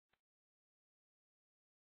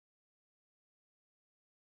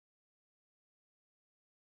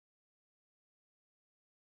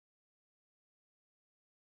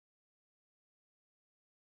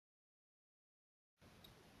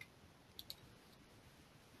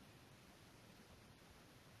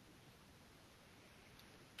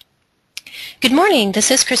Good morning.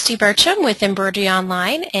 This is Christy Burcham with Embroidery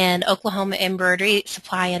Online and Oklahoma Embroidery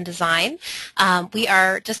Supply and Design. We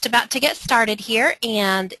are just about to get started here,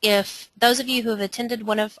 and if those of you who have attended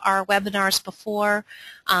one of our webinars before,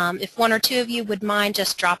 if one or two of you would mind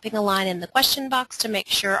just dropping a line in the question box to make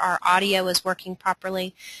sure our audio is working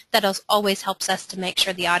properly, that always helps us to make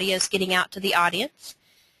sure the audio is getting out to the audience.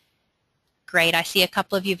 Great. I see a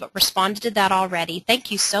couple of you have responded to that already.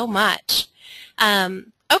 Thank you so much.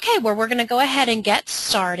 Okay, well, we're going to go ahead and get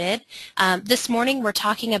started. This morning we're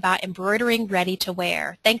talking about embroidering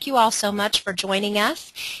ready-to-wear. Thank you all so much for joining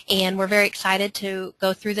us, and we're very excited to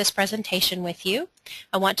go through this presentation with you.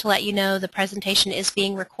 I want to let you know the presentation is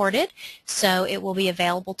being recorded, so it will be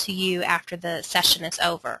available to you after the session is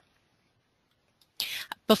over.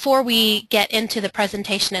 Before we get into the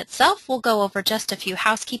presentation itself, we'll go over just a few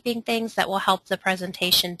housekeeping things that will help the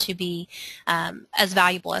presentation to be as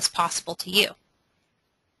valuable as possible to you.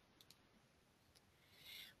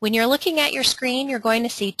 When you're looking at your screen, you're going to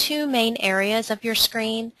see two main areas of your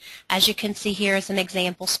screen. As you can see here is an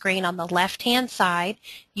example screen. On the left-hand side,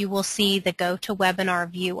 you will see the GoToWebinar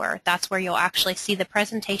viewer. That's where you'll actually see the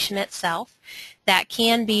presentation itself. That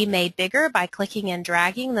can be made bigger by clicking and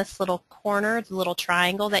dragging this little corner, the little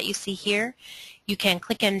triangle that you see here. You can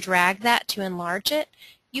click and drag that to enlarge it.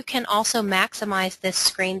 You can also maximize this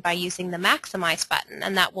screen by using the Maximize button,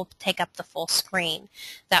 and that will take up the full screen.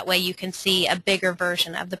 That way you can see a bigger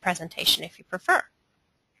version of the presentation if you prefer.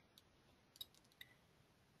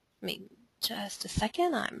 Let me just a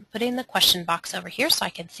second. I'm putting the question box over here so I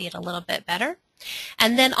can see it a little bit better.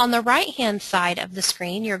 And then on the right-hand side of the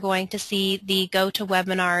screen, you're going to see the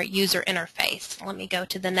GoToWebinar user interface. Let me go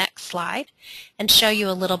to the next slide and show you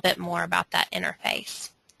a little bit more about that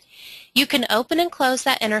interface. You can open and close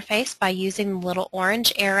that interface by using the little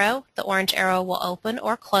orange arrow. The orange arrow will open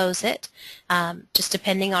or close it, just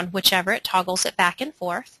depending on whichever it toggles it back and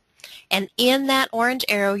forth. And in that orange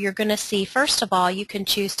arrow, you're going to see, first of all, you can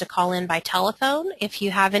choose to call in by telephone. If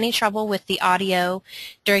you have any trouble with the audio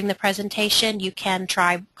during the presentation, you can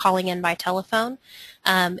try calling in by telephone.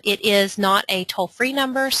 It is not a toll-free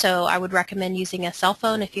number, so I would recommend using a cell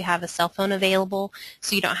phone if you have a cell phone available,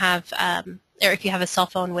 so you don't have or if you have a cell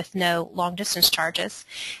phone with no long-distance charges.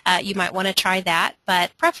 You might want to try that,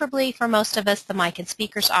 but preferably for most of us, the mic and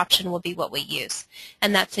speakers option will be what we use,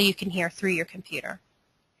 and that's so you can hear through your computer.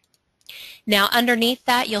 Now underneath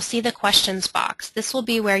that you'll see the questions box. This will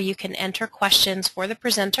be where you can enter questions for the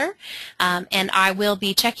presenter, and I will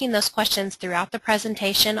be checking those questions throughout the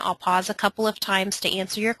presentation. I'll pause a couple of times to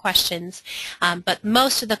answer your questions, but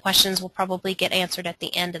most of the questions will probably get answered at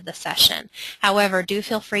the end of the session. However, do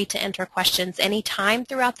feel free to enter questions anytime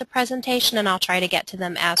throughout the presentation, and I'll try to get to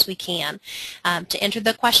them as we can. To enter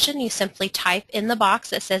the question, you simply type in the box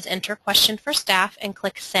that says enter question for staff and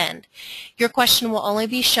click send. Your question will only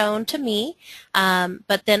be shown to me,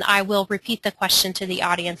 but then I will repeat the question to the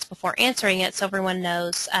audience before answering it so everyone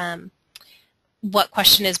knows what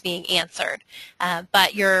question is being answered.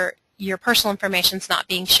 But your personal information is not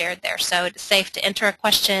being shared there, so it's safe to enter a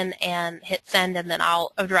question and hit send, and then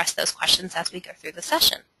I'll address those questions as we go through the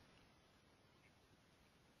session.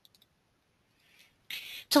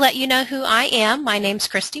 To let you know who I am, my name's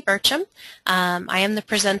Christy Burcham. I am the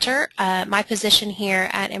presenter. My position here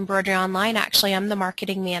at Embroidery Online, actually I'm the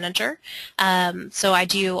marketing manager. So I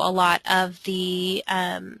do a lot of the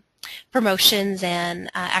promotions and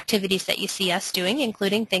activities that you see us doing,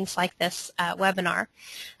 including things like this webinar.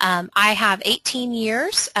 I have 18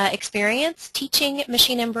 years experience teaching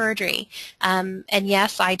machine embroidery. And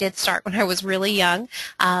yes, I did start when I was really young,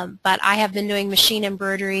 but I have been doing machine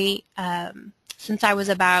embroidery since I was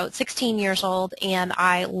about 16 years old, and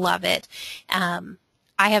I love it.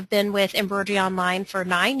 I have been with Embroidery Online for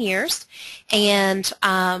 9 years, and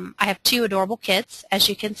I have two adorable kids, as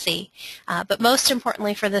you can see. But most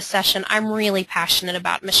importantly for this session, I'm really passionate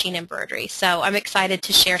about machine embroidery, so I'm excited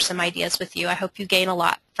to share some ideas with you. I hope you gain a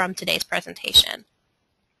lot from today's presentation.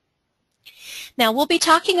 Now, we'll be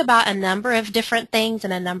talking about a number of different things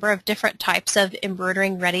and a number of different types of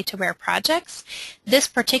embroidering ready-to-wear projects. This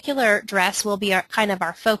particular dress will be kind of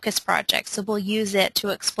our focus project, so we'll use it to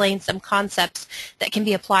explain some concepts that can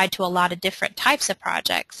be applied to a lot of different types of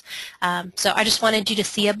projects. So I just wanted you to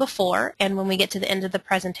see a before, and when we get to the end of the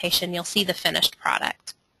presentation, you'll see the finished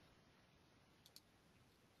product.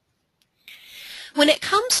 When it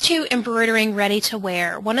comes to embroidering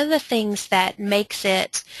ready-to-wear, one of the things that makes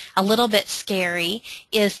it a little bit scary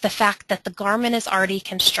is the fact that the garment is already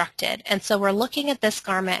constructed. And so we're looking at this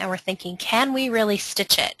garment and we're thinking, can we really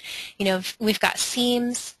stitch it? You know, we've got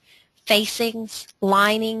seams, facings,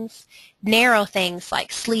 linings, narrow things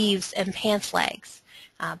like sleeves and pants legs.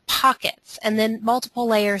 pockets, and then multiple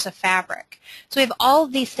layers of fabric. So we have all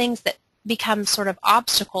of these things that become sort of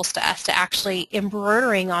obstacles to us to actually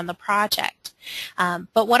embroidering on the project.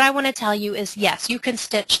 But what I want to tell you is, yes, you can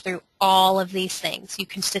stitch through all of these things. You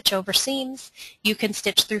can stitch over seams, you can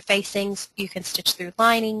stitch through facings, you can stitch through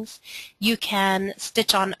linings, you can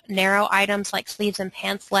stitch on narrow items like sleeves and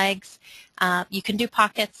pants legs, you can do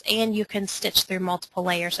pockets, and you can stitch through multiple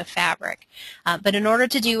layers of fabric. But in order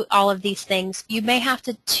to do all of these things, you may have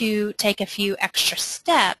to take a few extra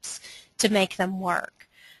steps to make them work.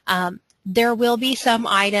 There will be some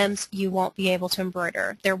items you won't be able to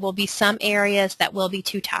embroider. There will be some areas that will be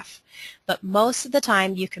too tough. But most of the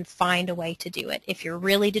time you can find a way to do it if you're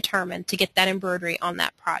really determined to get that embroidery on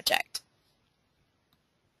that project.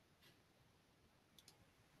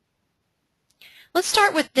 Let's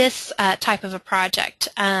start with this type of a project,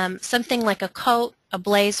 something like a coat, a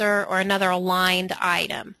blazer, or another aligned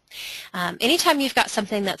item. Anytime you've got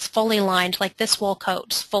something that's fully lined, like this wool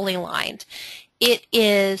coat is fully lined, it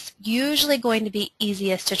is usually going to be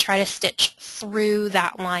easiest to try to stitch through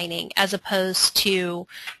that lining as opposed to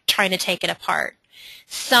trying to take it apart.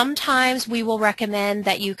 Sometimes we will recommend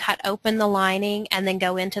that you cut open the lining and then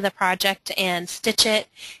go into the project and stitch it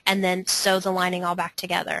and then sew the lining all back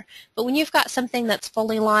together. But when you've got something that's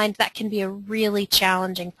fully lined, that can be a really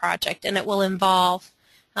challenging project, and it will involve,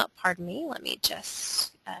 oh, pardon me, let me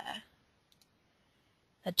just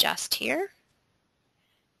adjust here.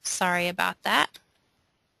 Sorry about that.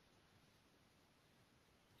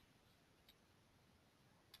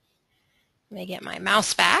 Let me get my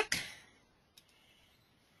mouse back.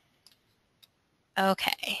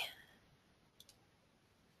 Okay.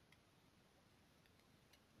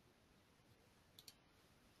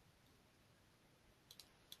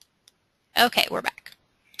 Okay, we're back.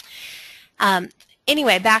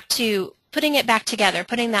 Anyway, back to putting it back together,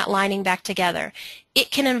 putting that lining back together.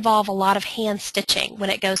 It can involve a lot of hand stitching when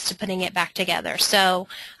it goes to putting it back together. So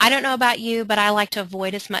I don't know about you, but I like to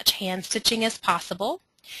avoid as much hand stitching as possible.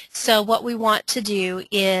 So what we want to do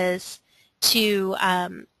is to,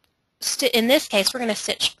 in this case, we're going to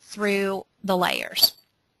stitch through the layers.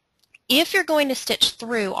 If you're going to stitch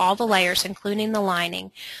through all the layers, including the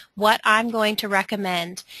lining, what I'm going to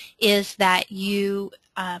recommend is that you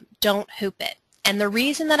don't hoop it. And the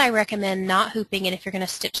reason that I recommend not hooping it if you're going to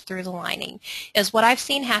stitch through the lining is what I've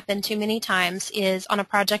seen happen too many times is on a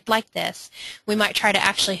project like this, we might try to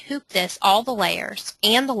actually hoop this, all the layers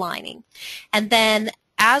and the lining. And then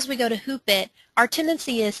as we go to hoop it, our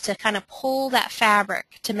tendency is to kind of pull that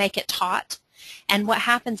fabric to make it taut. And what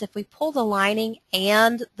happens if we pull the lining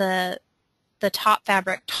and the top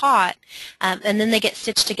fabric taut, and then they get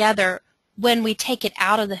stitched together, when we take it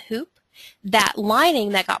out of the hoop, that lining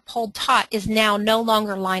that got pulled taut is now no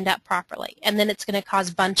longer lined up properly, and then it's going to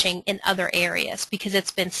cause bunching in other areas because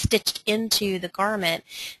it's been stitched into the garment,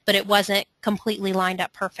 but it wasn't completely lined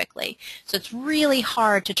up perfectly. So it's really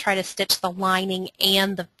hard to try to stitch the lining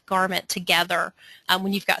and the garment together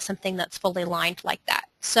when you've got something that's fully lined like that.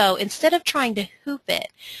 So instead of trying to hoop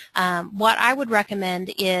it, what I would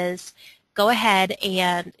recommend is go ahead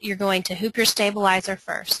and you're going to hoop your stabilizer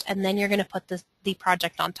first, and then you're going to put the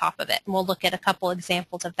project on top of it. And we'll look at a couple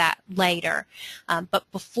examples of that later. But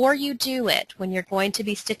before you do it, when you're going to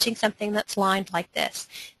be stitching something that's lined like this,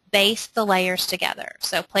 baste the layers together.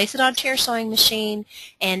 So place it onto your sewing machine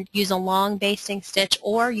and use a long basting stitch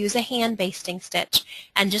or use a hand basting stitch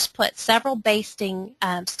and just put several basting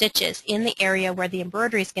stitches in the area where the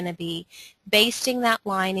embroidery is going to be, basting that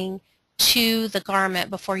lining to the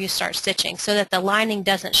garment before you start stitching so that the lining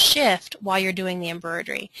doesn't shift while you're doing the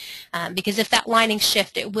embroidery. Because if that lining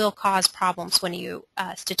shifts, it will cause problems when you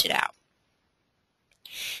stitch it out.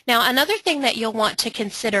 Now, another thing that you'll want to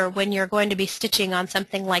consider when you're going to be stitching on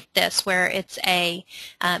something like this, where it's a,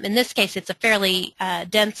 in this case, it's a fairly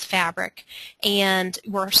dense fabric, and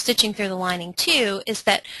we're stitching through the lining too, is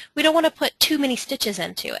that we don't want to put too many stitches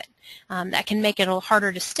into it. That can make it a little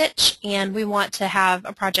harder to stitch, and we want to have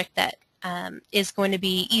a project that is going to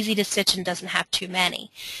be easy to stitch and doesn't have too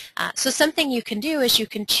many. So something you can do is you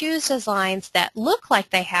can choose designs that look like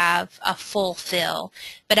they have a full fill,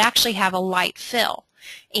 but actually have a light fill.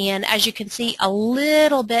 And as you can see, a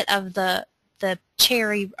little bit of the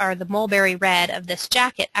cherry or the mulberry red of this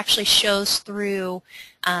jacket actually shows through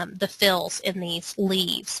the fills in these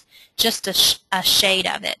leaves, just a shade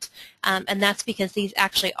of it. And that's because these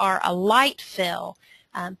actually are a light fill,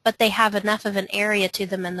 but they have enough of an area to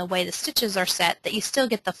them in the way the stitches are set that you still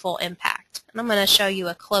get the full impact. And I'm going to show you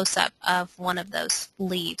a close-up of one of those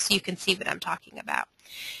leaves so you can see what I'm talking about.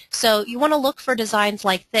 So you want to look for designs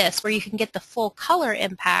like this where you can get the full color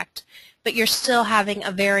impact, but you're still having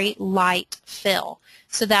a very light fill.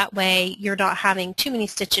 So that way you're not having too many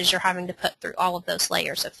stitches you're having to put through all of those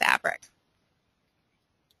layers of fabric.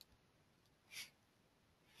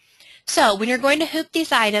 So when you're going to hoop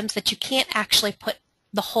these items that you can't actually put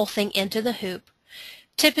the whole thing into the hoop,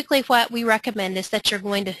 typically what we recommend is that you're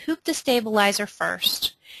going to hoop the stabilizer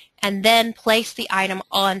first and then place the item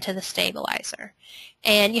onto the stabilizer.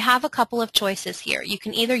 And you have a couple of choices here. You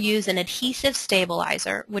can either use an adhesive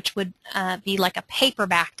stabilizer, which would be like a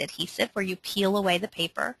paper-backed adhesive where you peel away the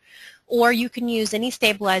paper, or you can use any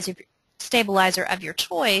stabilizer of your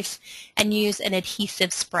choice and use an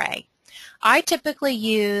adhesive spray. I typically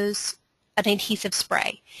use an adhesive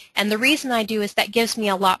spray, and the reason I do is that gives me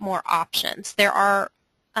a lot more options. There are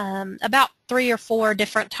about 3 or 4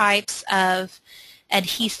 different types of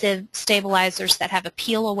adhesive stabilizers that have a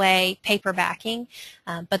peel away paper backing,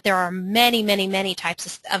 but there are many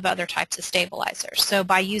types of other types of stabilizers. So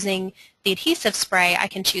by using the adhesive spray, I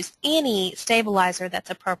can choose any stabilizer that's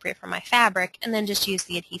appropriate for my fabric and then just use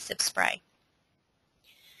the adhesive spray.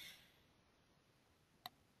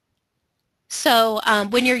 So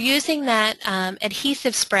when you're using that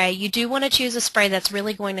adhesive spray, you do want to choose a spray that's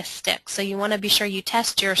really going to stick. So you want to be sure you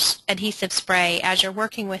test your adhesive spray as you're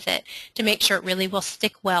working with it to make sure it really will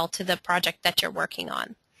stick well to the project that you're working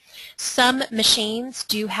on. Some machines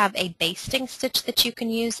do have a basting stitch that you can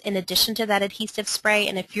use in addition to that adhesive spray,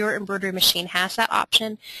 and if your embroidery machine has that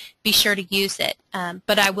option, be sure to use it.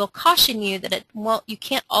 But I will caution you that you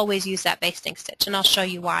can't always use that basting stitch, and I'll show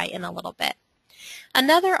you why in a little bit.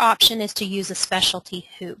 Another option is to use a specialty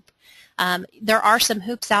hoop. There are some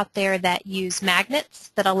hoops out there that use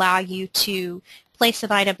magnets that allow you to place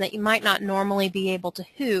an item that you might not normally be able to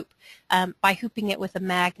hoop by hooping it with a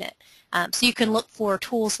magnet. So you can look for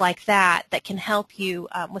tools like that that can help you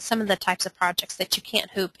with some of the types of projects that you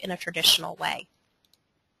can't hoop in a traditional way.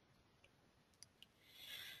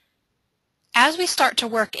 As we start to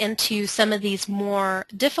work into some of these more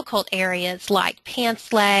difficult areas like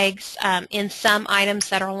pants legs, in some items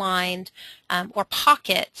that are lined, or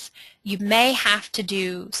pockets, you may have to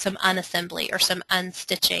do some unassembly or some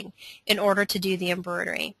unstitching in order to do the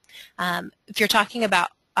embroidery. If you're talking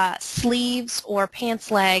about sleeves or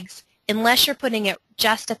pants legs, unless you're putting it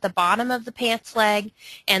just at the bottom of the pants leg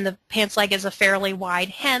and the pants leg is a fairly wide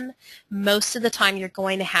hem, most of the time you're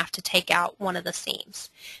going to have to take out one of the seams.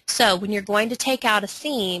 So when you're going to take out a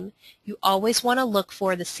seam, you always want to look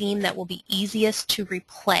for the seam that will be easiest to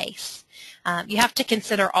replace. You have to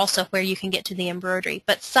consider also where you can get to the embroidery,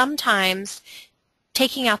 but sometimes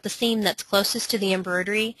taking out the seam that's closest to the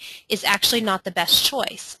embroidery is actually not the best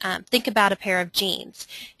choice. Think about a pair of jeans,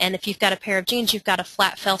 and if you've got a pair of jeans, you've got a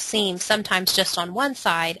flat fell seam sometimes just on one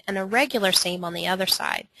side and a regular seam on the other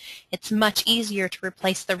side. It's much easier to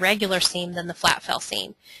replace the regular seam than the flat fell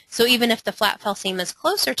seam. So even if the flat fell seam is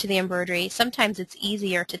closer to the embroidery, sometimes it's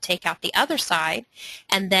easier to take out the other side,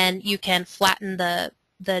 and then you can flatten the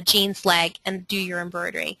jeans leg and do your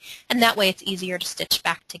embroidery, and that way it's easier to stitch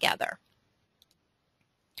back together.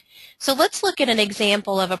 So let's look at an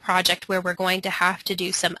example of a project where we're going to have to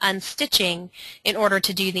do some unstitching in order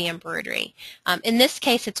to do the embroidery. In this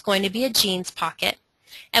case, it's going to be a jeans pocket.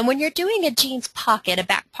 And when you're doing a jeans pocket, a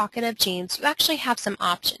back pocket of jeans, you actually have some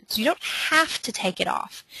options. You don't have to take it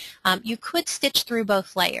off. You could stitch through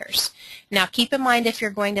both layers. Now keep in mind if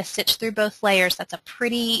you're going to stitch through both layers, that's a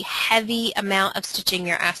pretty heavy amount of stitching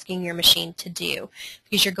you're asking your machine to do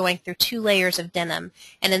because you're going through 2 layers of denim,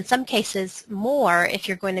 and in some cases more if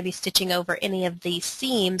you're going to be stitching over any of the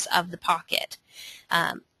seams of the pocket.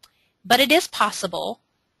 But it is possible.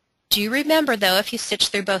 Do remember, though, if you stitch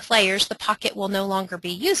through both layers, the pocket will no longer be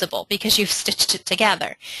usable because you've stitched it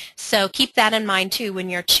together. So keep that in mind, too, when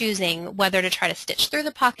you're choosing whether to try to stitch through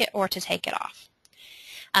the pocket or to take it off.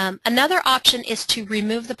 Another option is to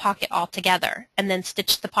remove the pocket altogether and then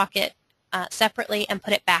stitch the pocket separately and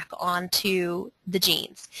put it back onto the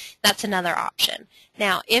jeans. That's another option.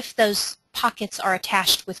 Now, if those pockets are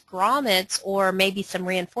attached with grommets or maybe some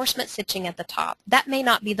reinforcement stitching at the top, that may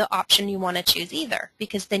not be the option you want to choose either,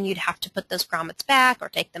 because then you'd have to put those grommets back or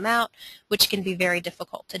take them out, which can be very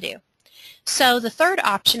difficult to do. So the third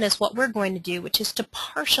option is what we're going to do, which is to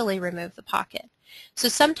partially remove the pocket. So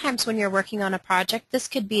sometimes when you're working on a project, this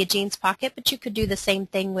could be a jeans pocket, but you could do the same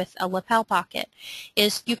thing with a lapel pocket,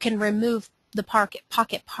 is you can remove the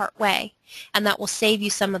pocket part way, and that will save you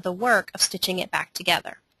some of the work of stitching it back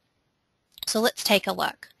together. So let's take a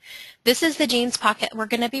look. This is the jeans pocket we're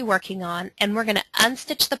going to be working on, and we're going to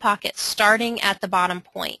unstitch the pocket starting at the bottom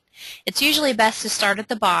point. It's usually best to start at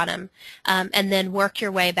the bottom and then work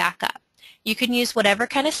your way back up. You can use whatever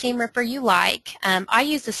kind of seam ripper you like. I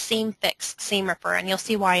use a seam fix seam ripper, and you'll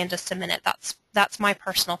see why in just a minute. That's my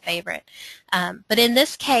personal favorite. But in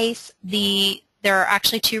this case, there are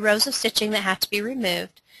actually 2 rows of stitching that have to be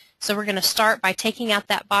removed. So we're going to start by taking out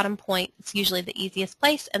that bottom point. It's usually the easiest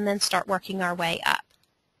place, and then start working our way up.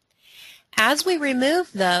 As we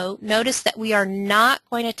remove, though, notice that we are not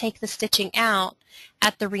going to take the stitching out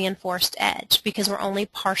at the reinforced edge because we're only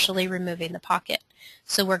partially removing the pocket.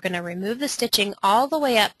 So we're going to remove the stitching all the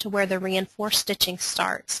way up to where the reinforced stitching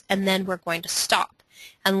starts, and then we're going to stop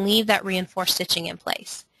and leave that reinforced stitching in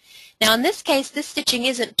place. Now in this case, this stitching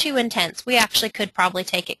isn't too intense. We actually could probably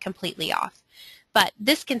take it completely off. But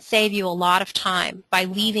this can save you a lot of time by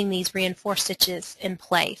leaving these reinforced stitches in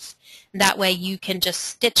place. That way you can just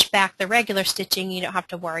stitch back the regular stitching. You don't have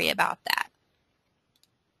to worry about that.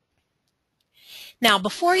 Now,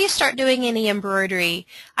 before you start doing any embroidery,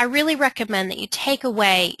 I really recommend that you take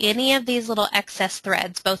away any of these little excess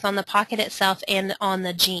threads, both on the pocket itself and on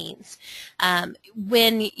the jeans.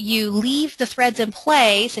 When you leave the threads in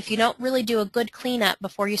place, if you don't really do a good cleanup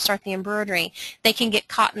before you start the embroidery, they can get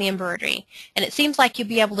caught in the embroidery. And it seems like you'd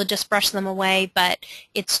be able to just brush them away, but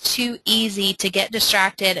it's too easy to get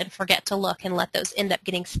distracted and forget to look and let those end up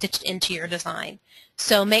getting stitched into your design.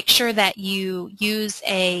 So make sure that you use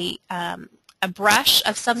a brush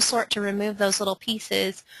of some sort to remove those little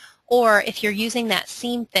pieces, or if you're using that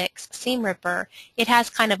seam fix seam ripper, it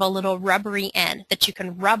has kind of a little rubbery end that you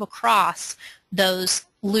can rub across those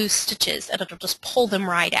loose stitches and it'll just pull them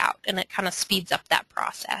right out, and it kind of speeds up that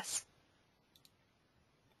process.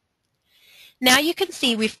 Now you can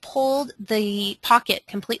see we've pulled the pocket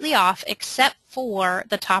completely off except for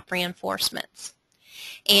the top reinforcements.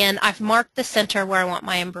 And I've marked the center where I want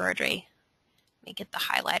my embroidery. Let me get the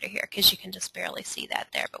highlighter here because you can just barely see that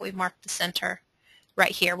there, but we've marked the center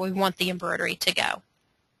right here where we want the embroidery to go.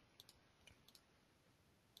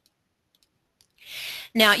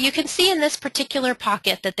 Now you can see in this particular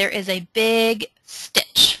pocket that there is a big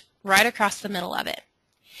stitch right across the middle of it.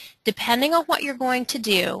 Depending on what you're going to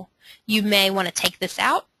do, you may want to take this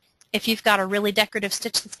out if you've got a really decorative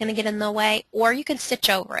stitch that's going to get in the way, or you can stitch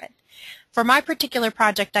over it. For my particular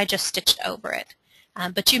project, I just stitched over it,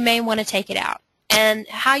 but you may want to take it out. And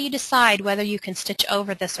how you decide whether you can stitch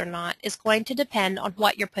over this or not is going to depend on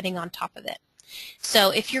what you're putting on top of it. So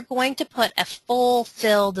if you're going to put a full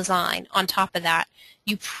fill design on top of that,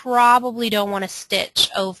 you probably don't want to stitch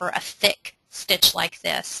over a thick stitch like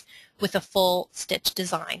this with a full stitch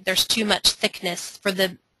design. There's too much thickness for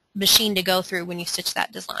the machine to go through when you stitch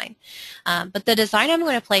that design. But the design I'm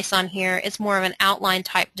going to place on here is more of an outline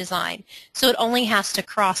type design, so it only has to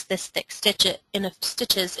cross this thick stitches in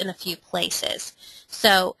a few places.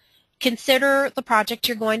 So consider the project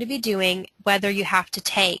you're going to be doing whether you have to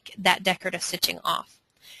take that decorative stitching off.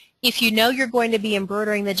 If you know you're going to be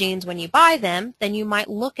embroidering the jeans when you buy them, then you might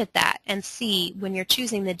look at that and see when you're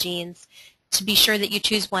choosing the jeans to be sure that you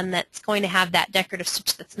choose one that's going to have that decorative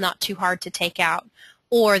stitch that's not too hard to take out,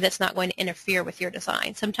 or that's not going to interfere with your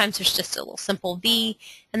design. Sometimes there's just a little simple V,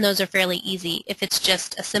 and those are fairly easy. If it's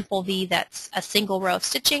just a simple V that's a single row of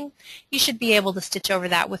stitching, you should be able to stitch over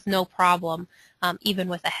that with no problem, even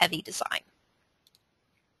with a heavy design.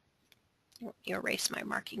 Let me erase my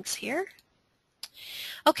markings here.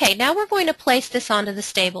 Okay, now we're going to place this onto the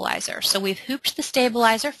stabilizer. So we've hooped the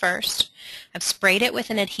stabilizer first. I've sprayed it with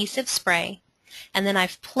an adhesive spray, and then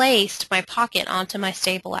I've placed my pocket onto my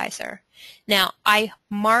stabilizer. Now, I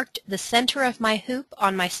marked the center of my hoop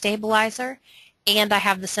on my stabilizer, and I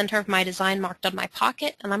have the center of my design marked on my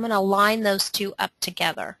pocket, and I'm going to line those two up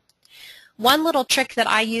together. One little trick that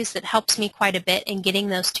I use that helps me quite a bit in getting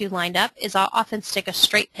those two lined up is I'll often stick a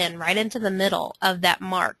straight pin right into the middle of that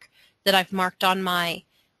mark that I've marked on my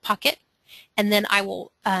pocket, and then I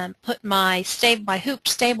will put my hooped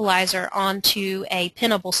stabilizer onto a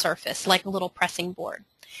pinnable surface like a little pressing board.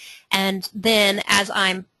 And then as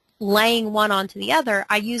I'm laying one onto the other,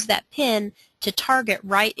 I use that pin to target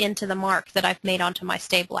right into the mark that I've made onto my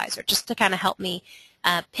stabilizer, just to kind of help me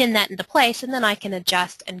pin that into place, and then I can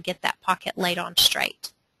adjust and get that pocket laid on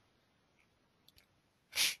straight.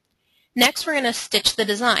 Next, we're going to stitch the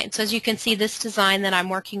design. So as you can see, this design that I'm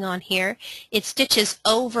working on here, it stitches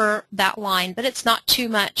over that line, but it's not too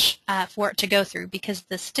much for it to go through because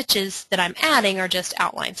the stitches that I'm adding are just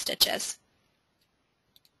outline stitches.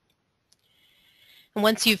 And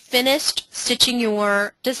once you've finished stitching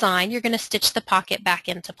your design, you're going to stitch the pocket back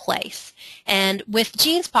into place. And with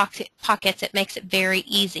jeans pockets, it makes it very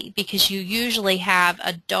easy because you usually have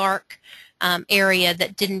a dark area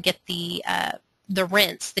that didn't get the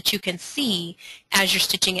rinse that you can see as you're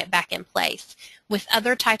stitching it back in place. With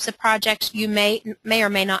other types of projects, you may or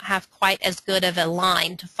may not have quite as good of a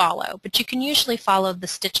line to follow, but you can usually follow the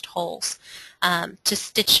stitched holes to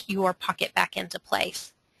stitch your pocket back into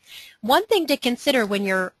place. One thing to consider when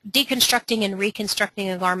you're deconstructing and reconstructing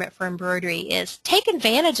a garment for embroidery is take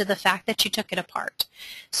advantage of the fact that you took it apart.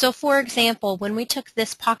 So for example, when we took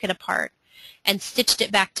this pocket apart and stitched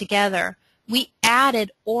it back together, we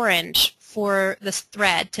added orange for this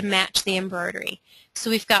thread to match the embroidery. So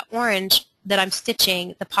we've got orange that I'm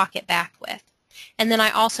stitching the pocket back with. And then I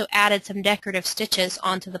also added some decorative stitches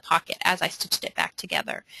onto the pocket as I stitched it back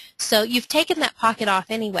together. So you've taken that pocket off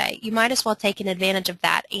anyway. You might as well take advantage of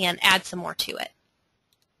that and add some more to it.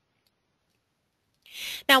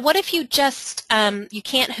 Now what if you just, you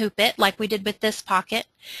can't hoop it like we did with this pocket,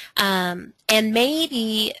 and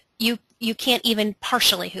maybe you can't even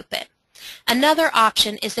partially hoop it. Another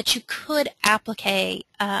option is that you could applique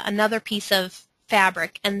another piece of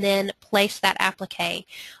fabric and then place that applique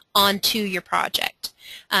onto your project.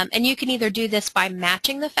 And you can either do this by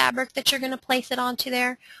matching the fabric that you're going to place it onto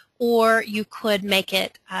there, or you could make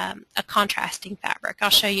it a contrasting fabric. I'll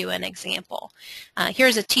show you an example.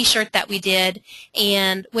 Here's a t-shirt that we did,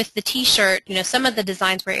 and with the t-shirt, you know, some of the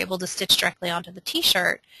designs we're able to stitch directly onto the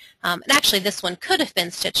t-shirt, and actually this one could have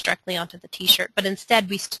been stitched directly onto the t-shirt, but instead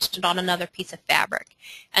we stitched it on another piece of fabric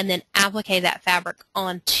and then applique that fabric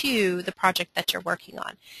onto the project that you're working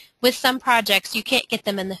on. With some projects you can't get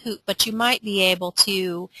them in the hoop, but you might be able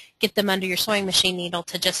to get them under your sewing machine needle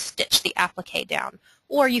to just stitch the applique down.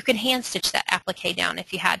 Or you could hand stitch that applique down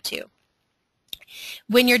if you had to.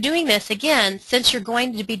 When you're doing this, again, since you're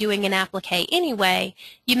going to be doing an applique anyway,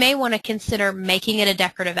 you may want to consider making it a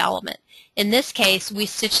decorative element. In this case, we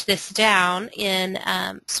stitched this down in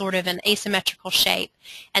sort of an asymmetrical shape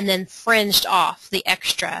and then fringed off the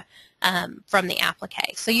extra from the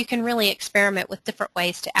applique. So you can really experiment with different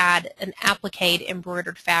ways to add an appliqued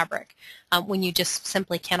embroidered fabric when you just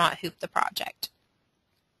simply cannot hoop the project.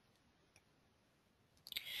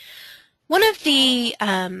 One of the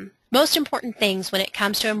most important things when it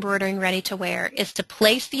comes to embroidering ready-to-wear is to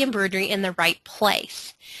place the embroidery in the right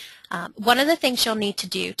place. One of the things you'll need to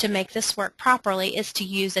do to make this work properly is to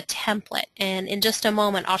use a template, and in just a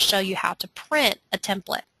moment I'll show you how to print a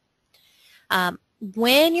template.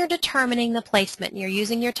 When you're determining the placement and you're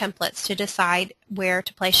using your templates to decide where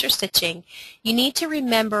to place your stitching, you need to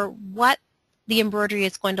remember what the embroidery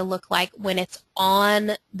is going to look like when it's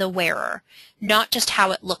on the wearer, not just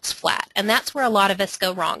how it looks flat. And that's where a lot of us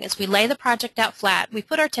go wrong, is we lay the project out flat, we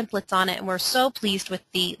put our templates on it, and we're so pleased with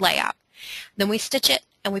the layout. Then we stitch it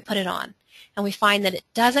and we put it on, and we find that it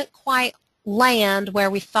doesn't quite land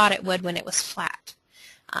where we thought it would when it was flat.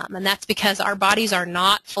 And that's because our bodies are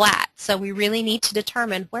not flat, so we really need to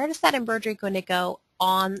determine where is that embroidery going to go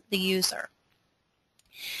on the user.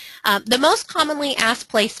 The most commonly asked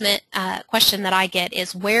placement question that I get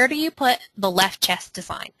is, where do you put the left chest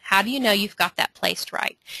design? How do you know you've got that placed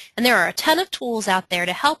right? And there are a ton of tools out there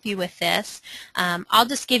to help you with this. I'll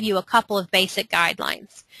just give you a couple of basic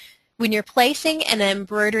guidelines. When you're placing an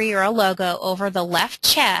embroidery or a logo over the left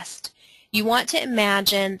chest, you want to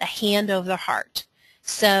imagine the hand over the heart.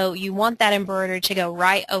 So you want that embroidery to go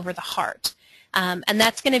right over the heart. And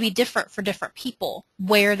that's going to be different for different people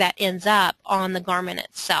where that ends up on the garment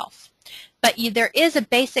itself. But there is a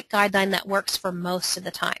basic guideline that works for most of the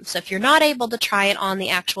time. So if you're not able to try it on the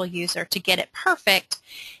actual user to get it perfect,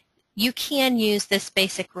 you can use this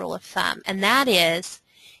basic rule of thumb. And that is,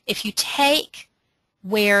 if you take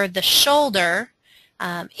where the shoulder,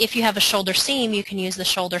 if you have a shoulder seam, you can use the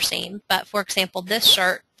shoulder seam. But for example, this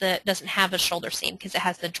shirt that doesn't have a shoulder seam because it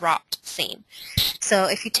has the dropped seam. So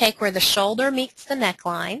if you take where the shoulder meets the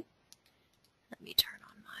neckline, let me turn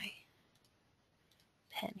on my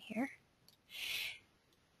pen here.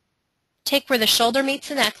 Take where the shoulder meets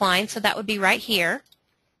the neckline, so that would be right here,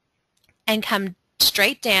 and come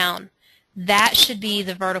straight down. That should be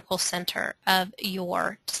the vertical center of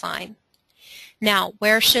your design. Now,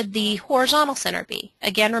 where should the horizontal center be?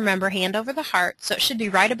 Again, remember, hand over the heart, so it should be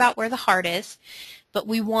right about where the heart is, but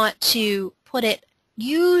we want to put it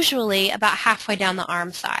usually about halfway down the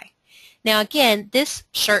arm side. Now again, this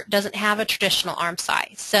shirt doesn't have a traditional arm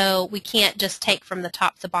side, so we can't just take from the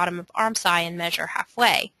top to the bottom of arm side and measure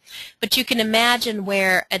halfway. But you can imagine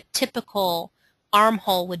where a typical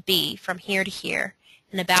armhole would be from here to here,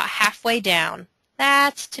 and about halfway down,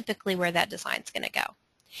 that's typically where that design's going to go.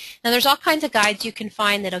 Now there's all kinds of guides you can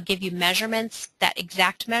find that'll give you measurements, that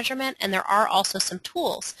exact measurement, and there are also some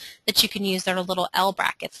tools that you can use that are little L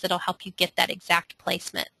brackets that'll help you get that exact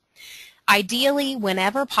placement. Ideally,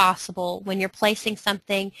 whenever possible, when you're placing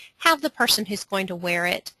something, have the person who's going to wear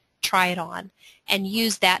it try it on and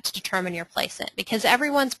use that to determine your placement, because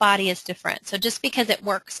everyone's body is different. So just because it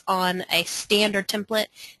works on a standard template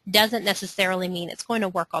doesn't necessarily mean it's going to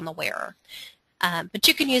work on the wearer. But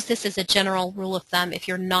you can use this as a general rule of thumb if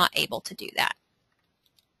you're not able to do that.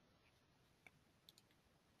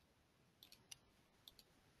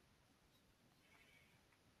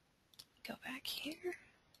 Go back here.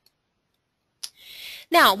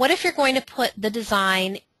 Now, what if you're going to put the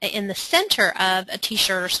design in the center of a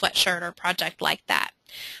t-shirt or sweatshirt or project like that?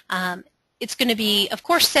 It's going to be, of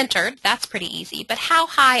course, centered. That's pretty easy. But how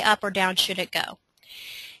high up or down should it go?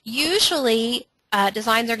 Usually,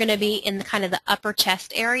 designs are going to be in kind of the upper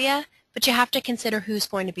chest area, but you have to consider who's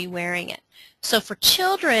going to be wearing it. So for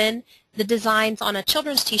children, the designs on a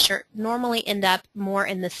children's t-shirt normally end up more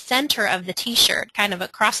in the center of the t-shirt, kind of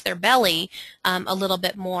across their belly a little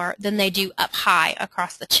bit more than they do up high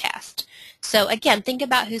across the chest. So again, think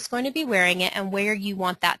about who's going to be wearing it and where you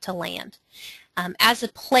want that to land. As a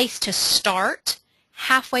place to start,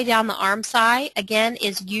 halfway down the arm side, again,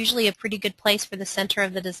 is usually a pretty good place for the center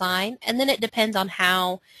of the design, and then it depends on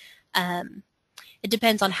how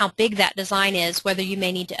big that design is, whether you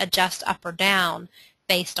may need to adjust up or down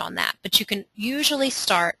based on that. But you can usually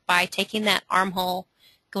start by taking that armhole,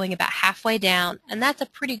 going about halfway down, and that's a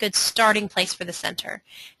pretty good starting place for the center,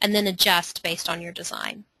 and then adjust based on your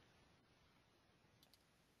design.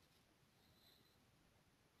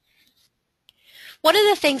 One of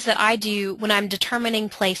the things that I do when I'm determining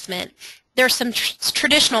placement, there are some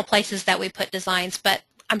traditional places that we put designs, but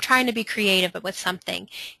I'm trying to be creative with something,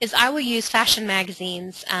 is I will use fashion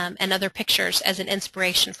magazines and other pictures as an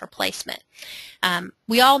inspiration for placement.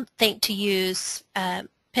 We all think to use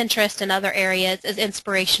Pinterest and other areas as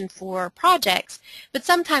inspiration for projects, but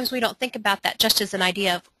sometimes we don't think about that just as an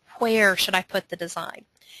idea of where should I put the design.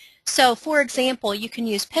 So for example, you can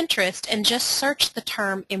use Pinterest and just search the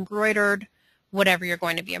term embroidered, whatever you're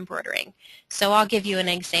going to be embroidering. So I'll give you an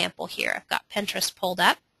example here. I've got Pinterest pulled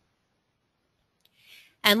up.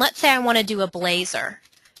 And let's say I want to do a blazer.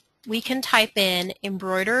 We can type in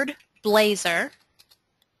embroidered blazer.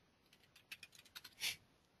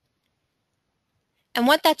 And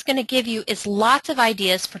what that's going to give you is lots of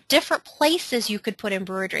ideas for different places you could put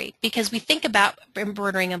embroidery, because we think about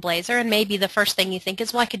embroidering a blazer and maybe the first thing you think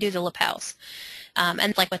is, well, I could do the lapels.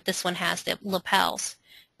 And like what this one has, the lapels.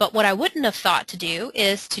 But what I wouldn't have thought to do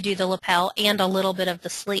is to do the lapel and a little bit of the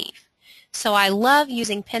sleeve. So I love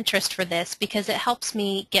using Pinterest for this because it helps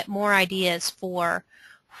me get more ideas for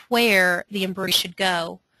where the embroidery should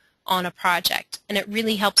go on a project, and it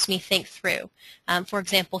really helps me think through. For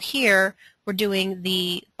example, here we're doing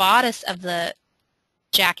the bodice of the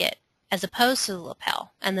jacket as opposed to the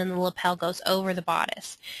lapel, and then the lapel goes over the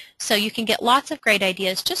bodice. So you can get lots of great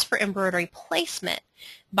ideas just for embroidery placement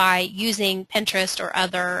by using Pinterest or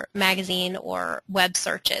other magazine or web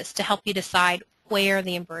searches to help you decide where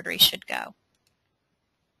the embroidery should go.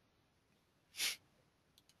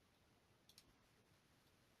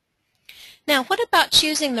 Now, what about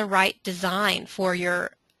choosing the right design for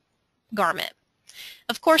your garment?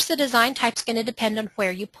 Of course, the design type is going to depend on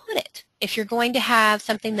where you put it. If you're going to have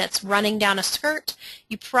something that's running down a skirt,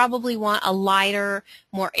 you probably want a lighter,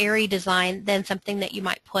 more airy design than something that you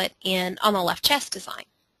might put in on the left chest design.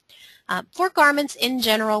 For garments in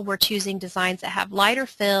general, we're choosing designs that have lighter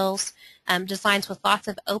fills, designs with lots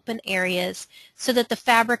of open areas, so that the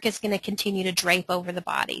fabric is going to continue to drape over the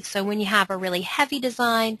body. So when you have a really heavy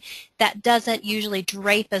design, that doesn't usually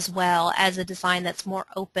drape as well as a design that's more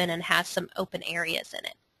open and has some open areas in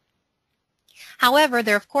it. However,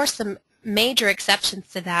 there are of course some major exceptions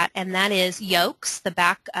to that, and that is yokes, the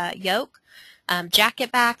back yoke,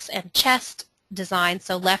 jacket backs, and chest designs,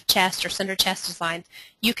 so left chest or center chest designs.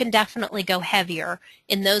 You can definitely go heavier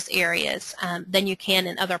in those areas than you can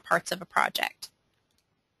in other parts of a project.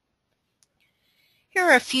 Here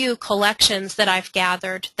are a few collections that I've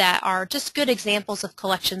gathered that are just good examples of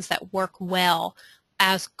collections that work well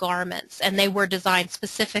as garments, and they were designed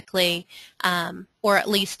specifically or at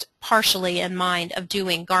least partially in mind of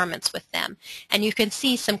doing garments with them. And you can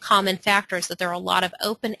see some common factors, that there are a lot of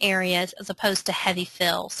open areas as opposed to heavy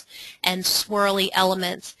fills and swirly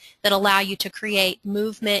elements that allow you to create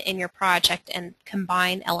movement in your project and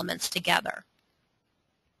combine elements together.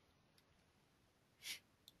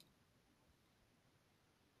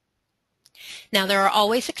 Now, there are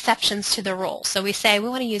always exceptions to the rule. So we say we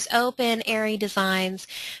want to use open, airy designs,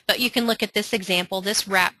 but you can look at this example, this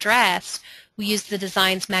wrap dress. we use the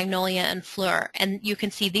designs Magnolia and Fleur. And you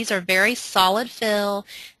can see these are very solid fill.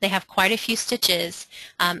 They have quite a few stitches.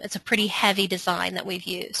 It's a pretty heavy design that we've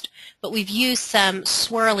used. But we've used some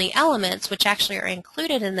swirly elements, which actually are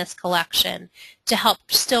included in this collection, to help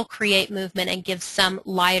still create movement and give some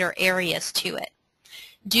lighter areas to it.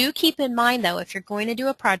 Do keep in mind, though, if you're going to do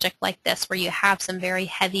a project like this where you have some very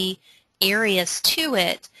heavy areas to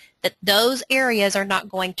it, that those areas are not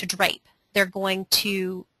going to drape. They're going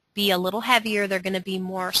to be a little heavier. They're going to be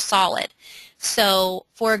more solid. So,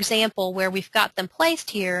 for example, where we've got them placed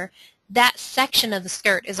here, that section of the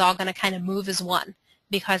skirt is all going to kind of move as one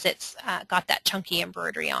because it's got that chunky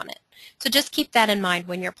embroidery on it. So just keep that in mind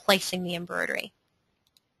when you're placing the embroidery.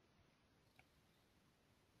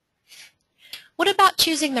 What about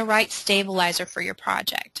choosing the right stabilizer for your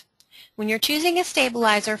project? When you're choosing a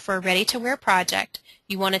stabilizer for a ready-to-wear project,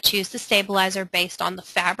 you want to choose the stabilizer based on the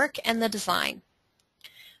fabric and the design.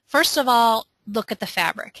 First of all, look at the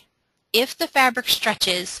fabric. If the fabric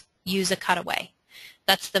stretches, use a cutaway.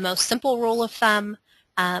 That's the most simple rule of thumb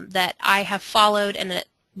that I have followed, and it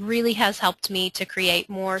really has helped me to create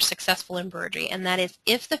more successful embroidery, and that is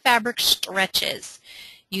if the fabric stretches,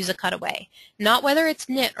 use a cutaway. Not whether it's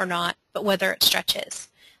knit or not, but whether it stretches.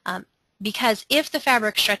 Because if the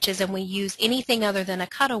fabric stretches and we use anything other than a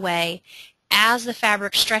cutaway, as the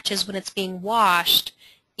fabric stretches when it's being washed,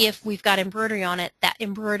 if we've got embroidery on it, that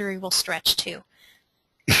embroidery will stretch too.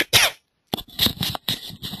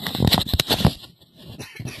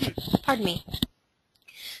 Pardon me.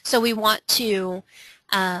 So we want to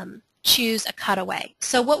choose a cutaway.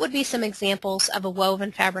 So what would be some examples of a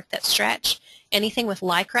woven fabric that stretch? Anything with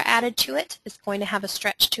Lycra added to it is going to have a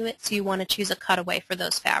stretch to it, so you want to choose a cutaway for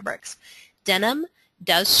those fabrics. Denim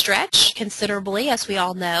does stretch considerably, as we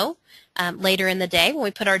all know. Later in the day when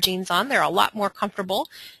we put our jeans on, they're a lot more comfortable,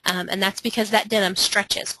 and that's because that denim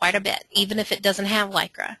stretches quite a bit, even if it doesn't have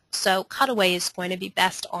Lycra. So cutaway is going to be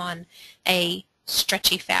best on a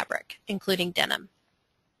stretchy fabric, including denim.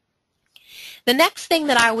 The next thing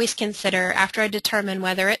that I always consider after I determine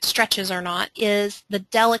whether it stretches or not is the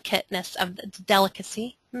delicateness of the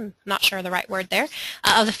delicacy, not sure of the right word there,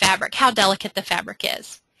 of the fabric, how delicate the fabric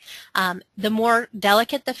is. The more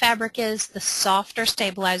delicate the fabric is, the softer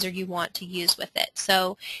stabilizer you want to use with it.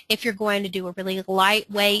 So if you're going to do a really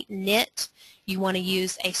lightweight knit, you want to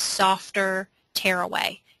use a softer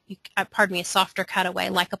tearaway, a softer cutaway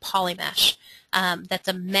like a poly mesh. That's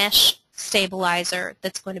a mesh stabilizer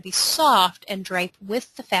that's going to be soft and drape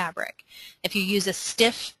with the fabric. If you use a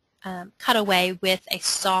stiff cutaway with a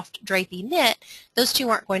soft drapey knit, those two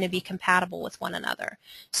aren't going to be compatible with one another.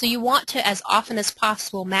 So you want to, as often as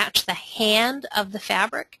possible, match the hand of the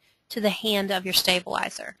fabric to the hand of your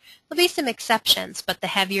stabilizer. There'll be some exceptions, but the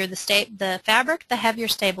heavier the fabric, the heavier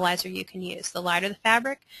stabilizer you can use. The lighter the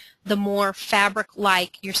fabric, the more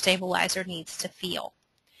fabric-like your stabilizer needs to feel.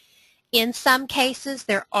 In some cases,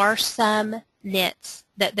 there are some knits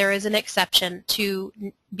that there is an exception to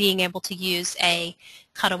being able to use a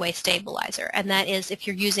cutaway stabilizer, and that is if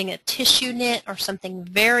you're using a tissue knit or something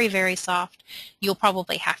very, very soft, you'll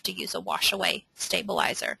probably have to use a wash-away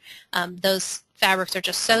stabilizer. Those fabrics are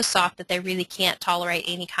just so soft that they really can't tolerate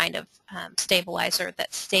any kind of stabilizer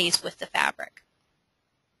that stays with the fabric.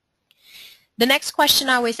 The next question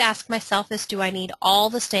I always ask myself is, do I need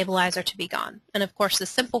all the stabilizer to be gone? And of course the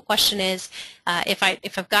simple question is, if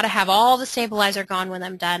I've got to have all the stabilizer gone when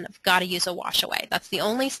I'm done, I've got to use a wash away. That's the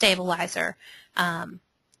only stabilizer.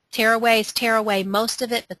 Tearaways tear away most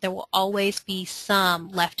of it, but there will always be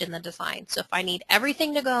some left in the design. So if I need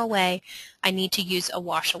everything to go away, I need to use a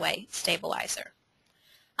wash away stabilizer.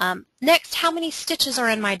 Next, how many stitches are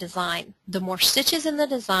in my design? The more stitches in the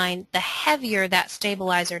design, the heavier that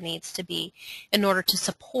stabilizer needs to be in order to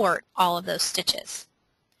support all of those stitches.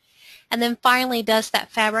 And then finally, does that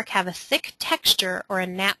fabric have a thick texture or a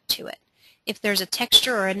nap to it? If there's a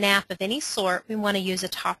texture or a nap of any sort, we want to use a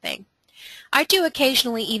topping. I do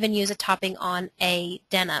occasionally even use a topping on a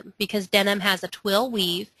denim because denim has a twill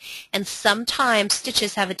weave, and sometimes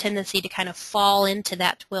stitches have a tendency to kind of fall into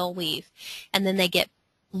that twill weave, and then they get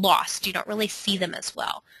lost. You don't really see them as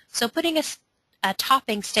well. So putting a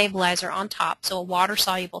topping stabilizer on top, so a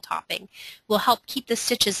water-soluble topping, will help keep the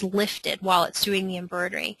stitches lifted while it's doing the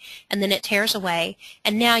embroidery, and then it tears away,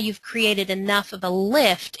 and now you've created enough of a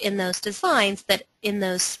lift in those designs, that in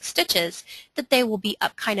those stitches, that they will be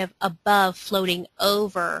up kind of above, floating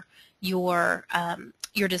over your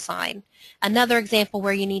design. Another example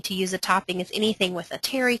where you need to use a topping is anything with a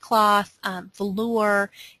terry cloth, velour,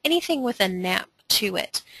 anything with a nap to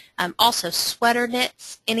it. Also sweater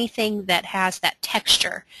knits, anything that has that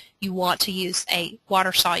texture, you want to use a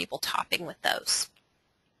water-soluble topping with those.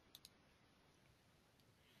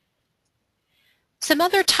 Some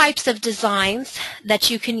other types of designs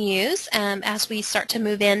that you can use as we start to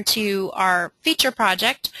move into our feature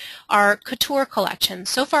project are couture collections.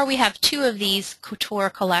 So far we have 2 of these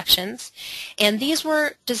couture collections, and these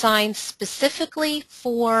were designed specifically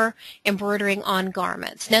for embroidering on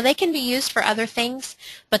garments. Now they can be used for other things,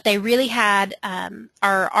 but they really had,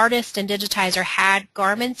 our artist and digitizer had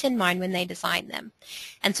garments in mind when they designed them.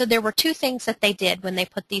 And so there were 2 things that they did when they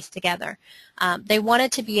put these together. They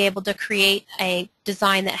wanted to be able to create a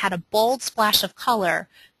design that had a bold splash of color,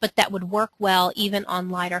 but that would work well even on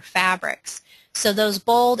lighter fabrics. So those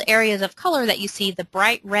bold areas of color that you see, the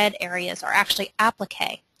bright red areas, are actually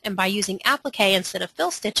applique. And by using applique instead of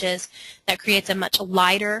fill stitches, that creates a much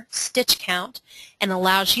lighter stitch count and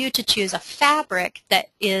allows you to choose a fabric that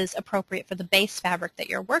is appropriate for the base fabric that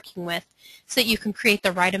you're working with, so that you can create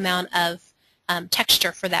the right amount of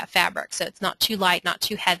texture for that fabric, so it's not too light, not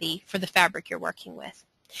too heavy for the fabric you're working with.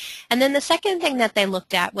 And then the second thing that they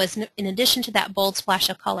looked at was, in addition to that bold splash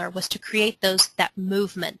of color, was to create that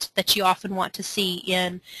movement that you often want to see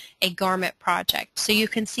in a garment project. So you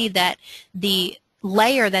can see that the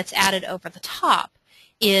layer that's added over the top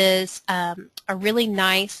is a really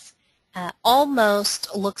nice,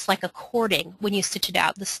 almost looks like a cording when you stitch it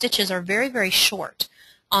out. The stitches are very, very short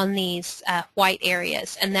on these white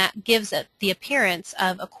areas, and that gives it the appearance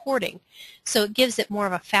of a cording. So it gives it more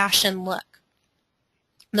of a fashion look.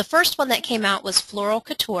 The first one that came out was Floral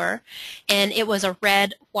Couture, and it was a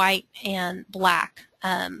red, white, and black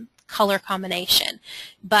color combination.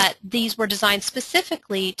 But these were designed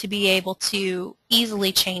specifically to be able to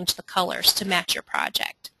easily change the colors to match your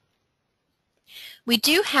project. We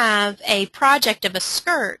do have a project of a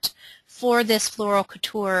skirt for this Floral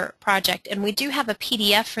Couture project, and we do have a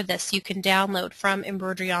PDF for this you can download from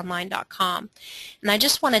embroideryonline.com. And I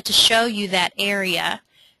just wanted to show you that area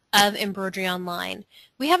of Embroidery Online.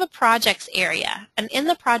 We have a projects area, and in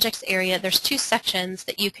the projects area there's 2 sections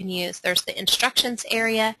that you can use. There's the instructions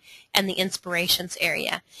area and the inspirations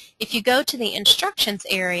area. If you go to the instructions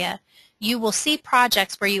area, you will see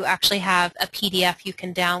projects where you actually have a PDF you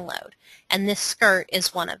can download, and this skirt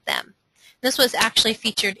is one of them. This was actually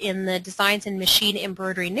featured in the Designs in Machine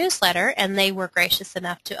Embroidery newsletter, and they were gracious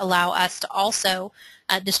enough to allow us to also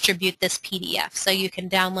distribute this PDF. So you can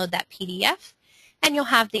download that PDF, and you'll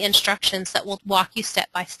have the instructions that will walk you step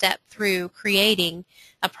by step through creating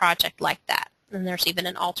a project like that. And there's even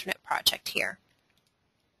an alternate project here.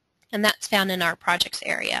 And that's found in our projects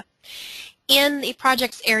area. In the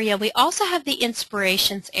projects area, we also have the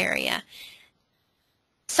inspirations area.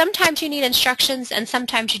 Sometimes you need instructions, and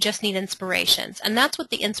sometimes you just need inspirations, and that's what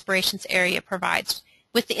the inspirations area provides.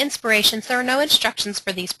 With the inspirations, there are no instructions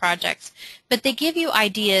for these projects, but they give you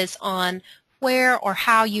ideas on where or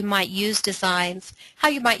how you might use designs, how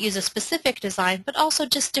you might use a specific design, but also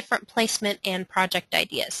just different placement and project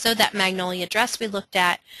ideas. So that magnolia dress we looked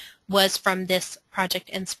at was from this project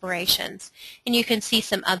inspirations, and you can see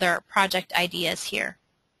some other project ideas here.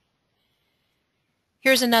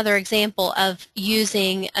 Here's another example of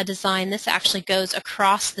using a design. This actually goes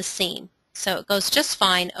across the seam, so it goes just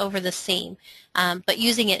fine over the seam, but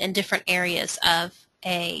using it in different areas of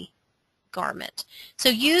a garment. So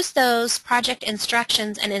use those project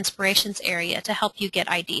instructions and inspirations area to help you get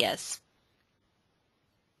ideas.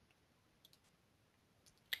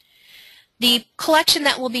 The collection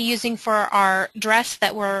that we'll be using for our dress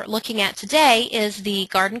that we're looking at today is the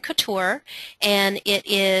Garden Couture, and it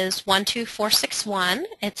is 12461.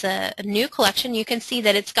 It's a new collection. You can see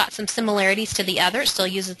that it's got some similarities to the other. It still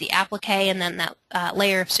uses the applique and then that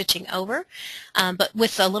layer of stitching over, but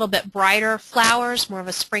with a little bit brighter flowers, more of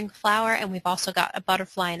a spring flower, and we've also got a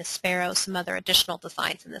butterfly and a sparrow, some other additional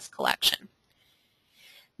designs in this collection.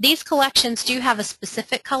 These collections do have a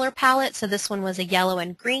specific color palette, so this one was a yellow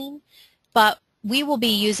and green. But we will be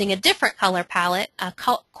using a different color palette,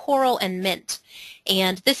 coral and mint.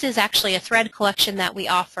 And this is actually a thread collection that we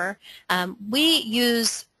offer. We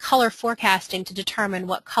use color forecasting to determine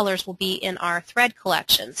what colors will be in our thread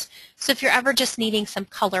collections. So if you're ever just needing some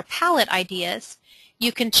color palette ideas,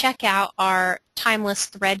 you can check out our Timeless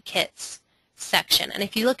Thread Kits section. And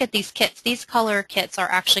if you look at these kits, these color kits are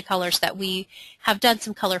actually colors that we have done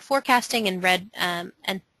some color forecasting and read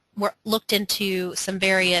and looked into some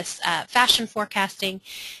various fashion forecasting,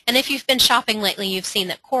 and if you've been shopping lately, you've seen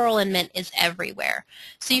that coral and mint is everywhere.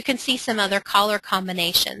 So you can see some other color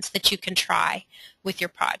combinations that you can try with your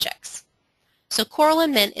projects. So coral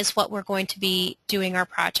and mint is what we're going to be doing our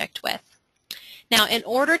project with. Now, in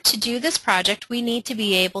order to do this project, we need to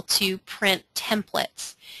be able to print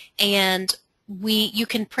templates, and you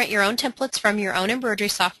can print your own templates from your own embroidery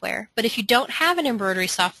software, but if you don't have an embroidery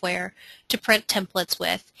software to print templates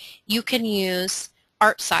with, you can use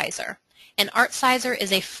ArtSizer. And ArtSizer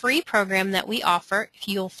is a free program that we offer.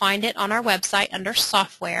 You'll find it on our website under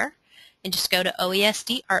software, and just go to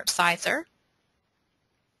OESD ArtSizer.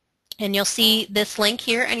 And you'll see this link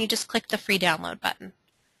here, and you just click the free download button.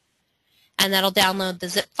 And that'll download the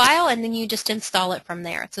zip file, and then you just install it from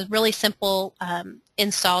there. It's a really simple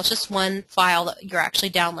install. It's just one file that you're actually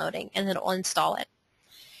downloading, and it'll install it.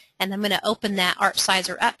 And I'm going to open that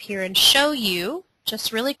ArtSizer up here and show you,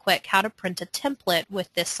 just really quick, how to print a template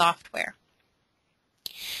with this software.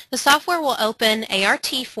 The software will open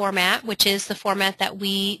ART format, which is the format that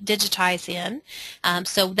we digitize in.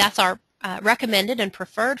 So that's our recommended and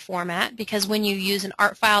preferred format, because when you use an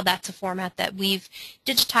art file, that's a format that we've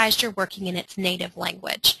digitized. You're working in its native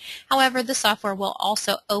language. However, the software will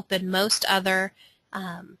also open most other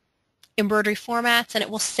embroidery formats, and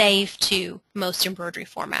it will save to most embroidery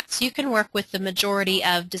formats. So you can work with the majority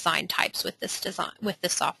of design types with this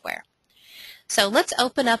software. So let's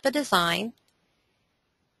open up a design,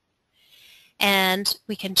 and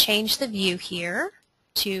we can change the view here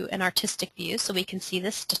to an artistic view so we can see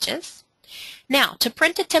the stitches. Now, to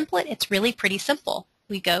print a template, it's really pretty simple.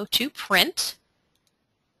 We go to Print,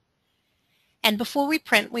 and before we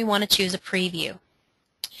print, we want to choose a preview.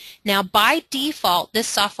 Now, by default, this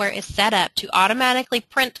software is set up to automatically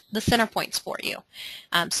print the center points for you.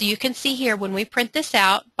 So you can see here, when we print this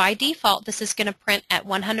out, by default, this is going to print at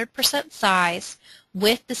 100% size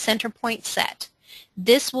with the center point set.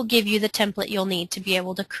 This will give you the template you'll need to be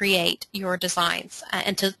able to create your designs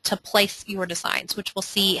and to place your designs, which we'll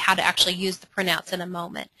see how to actually use the printouts in a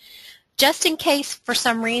moment. Just in case for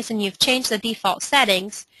some reason you've changed the default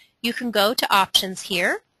settings, you can go to Options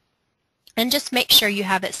here and just make sure you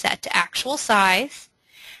have it set to actual size,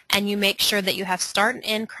 and you make sure that you have Start and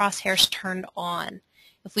End crosshairs turned on.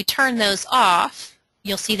 If we turn those off,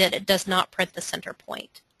 you'll see that it does not print the center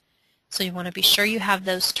point. So you want to be sure you have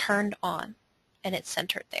those turned on and it's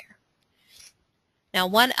centered there. Now,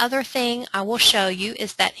 one other thing I will show you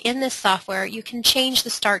is that in this software you can change the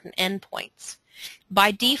start and end points.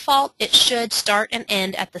 By default, it should start and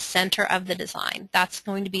end at the center of the design. That's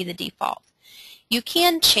going to be the default. You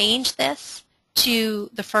can change this to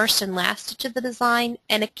the first and last stitch of the design,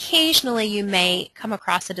 and occasionally you may come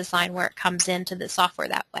across a design where it comes into the software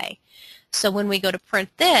that way. So when we go to print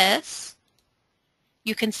this,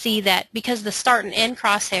 you can see that because the start and end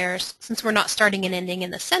crosshairs, since we're not starting and ending in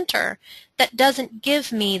the center, that doesn't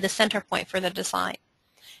give me the center point for the design.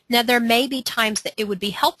 Now, there may be times that it would be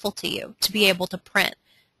helpful to you to be able to print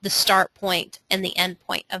the start point and the end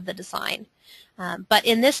point of the design. But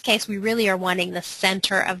in this case, we really are wanting the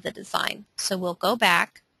center of the design. So we'll go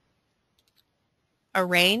back,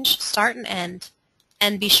 arrange, start and end,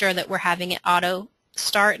 and be sure that we're having it auto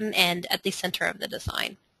start and end at the center of the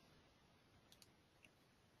design.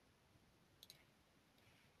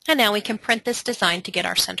 And now we can print this design to get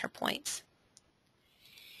our center points.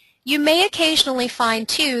 You may occasionally find,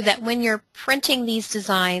 too, that when you're printing these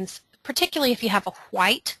designs, particularly if you have a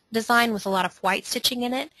white design with a lot of white stitching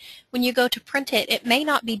in it, when you go to print it, it may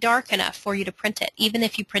not be dark enough for you to print it. Even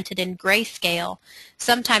if you print it in grayscale,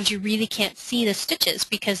 sometimes you really can't see the stitches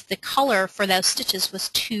because the color for those stitches was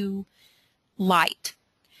too light.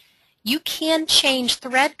 You can change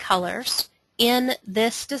thread colors in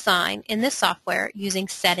this design, in this software, using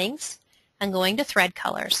Settings and going to Thread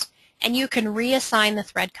Colors, and you can reassign the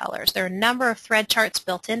thread colors. There are a number of thread charts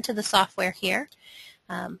built into the software here.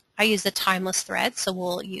 I use the timeless thread, so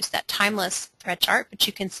we'll use that timeless thread chart, but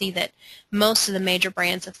you can see that most of the major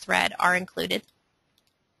brands of thread are included.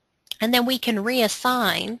 And then we can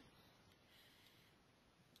reassign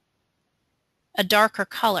a darker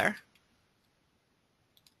color.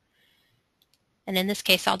 And in this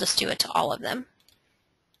case, I'll just do it to all of them.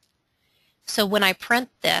 So when I print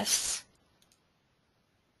this,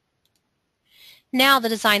 now the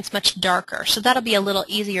design's much darker, so that'll be a little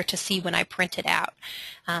easier to see when I print it out.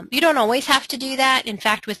 You don't always have to do that. In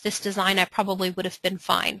fact, with this design, I probably would have been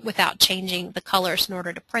fine without changing the colors in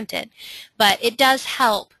order to print it. But it does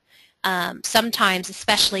help sometimes,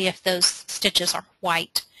 especially if those stitches are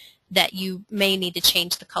white, that you may need to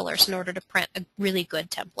change the colors in order to print a really good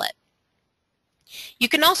template. You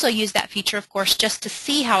can also use that feature, of course, just to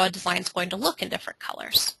see how a design is going to look in different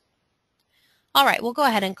colors. All right, we'll go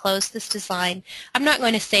ahead and close this design. I'm not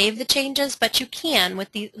going to save the changes, but you can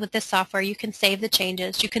with this software. You can save the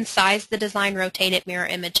changes. You can size the design, rotate it, mirror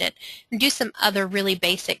image it, and do some other really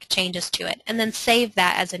basic changes to it, and then save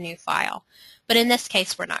that as a new file. But in this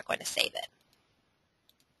case, we're not going to save it.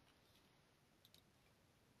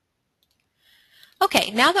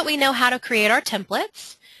 Okay, now that we know how to create our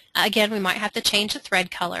templates, again, we might have to change the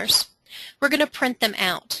thread colors. We're going to print them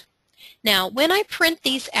out. Now, when I print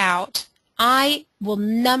these out, I will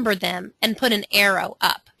number them and put an arrow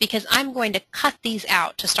up because I'm going to cut these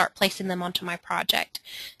out to start placing them onto my project.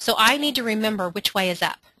 So I need to remember which way is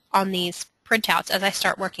up on these printouts as I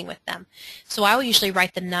start working with them. So I will usually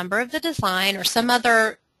write the number of the design or some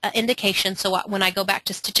other indication so when I go back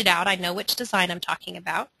to stitch it out, I know which design I'm talking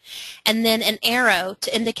about, and then an arrow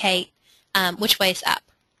to indicate which way is up.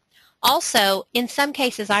 Also, in some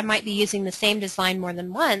cases, I might be using the same design more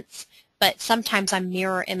than once, but sometimes I'm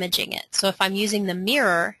mirror imaging it. So if I'm using the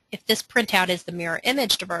mirror, if this printout is the mirror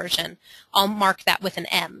imaged version, I'll mark that with an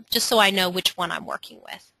M, just so I know which one I'm working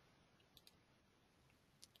with.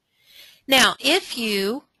 Now, if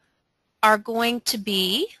you are going to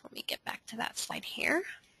be, let me get back to that slide here.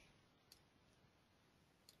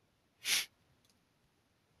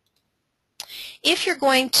 If you're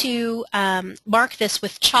going to mark this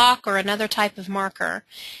with chalk or another type of marker,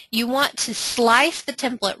 you want to slice the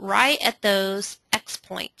template right at those X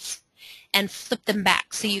points and flip them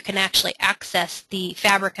back so you can actually access the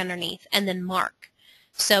fabric underneath and then mark.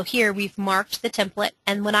 So here we've marked the template,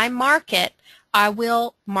 and when I mark it, I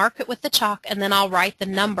will mark it with the chalk and then I'll write the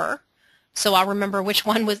number so I'll remember which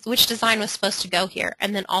design was supposed to go here,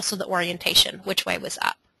 and then also the orientation, which way was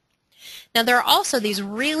up. Now there are also these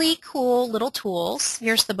really cool little tools.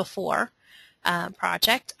 Here's the before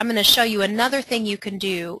project. I'm going to show you another thing you can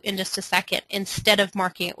do in just a second instead of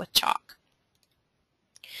marking it with chalk.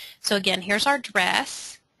 So again, here's our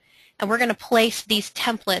dress, and we're going to place these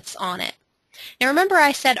templates on it. Now remember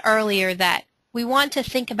I said earlier that we want to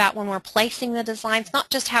think about when we're placing the designs, not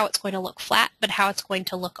just how it's going to look flat, but how it's going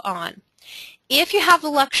to look on. If you have the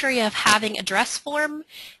luxury of having a dress form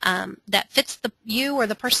that fits you or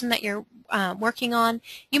the person that you're working on,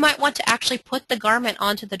 you might want to actually put the garment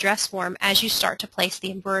onto the dress form as you start to place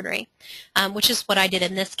the embroidery, which is what I did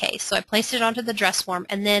in this case. So I placed it onto the dress form,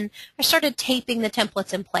 and then I started taping the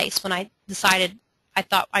templates in place when I decided I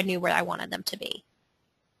thought I knew where I wanted them to be.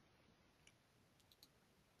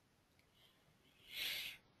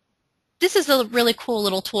 This is a really cool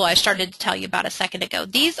little tool I started to tell you about a second ago.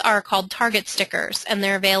 These are called target stickers, and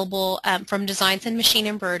they're available from Designs and Machine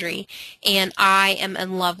Embroidery, and I am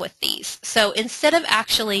in love with these. So instead of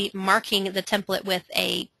actually marking the template with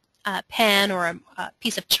a pen or a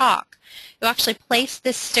piece of chalk, you actually place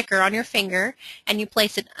this sticker on your finger, and you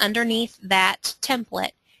place it underneath that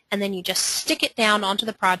template, and then you just stick it down onto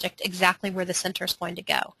the project exactly where the center is going to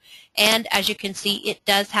go. And as you can see, it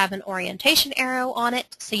does have an orientation arrow on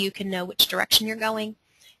it so you can know which direction you're going.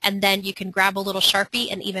 And then you can grab a little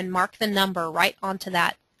Sharpie and even mark the number right onto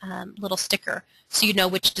that little sticker so you know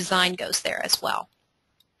which design goes there as well.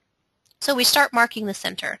 So we start marking the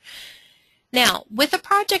center. Now, with a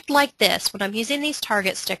project like this, when I'm using these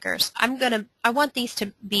target stickers, I want these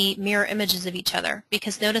to be mirror images of each other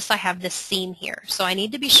because notice I have this seam here. So I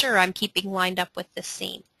need to be sure I'm keeping lined up with this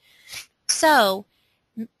seam. So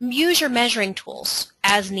use your measuring tools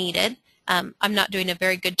as needed. I'm not doing a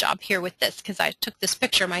very good job here with this because I took this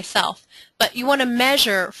picture myself, but you want to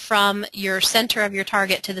measure from your center of your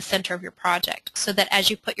target to the center of your project so that as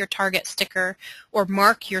you put your target sticker or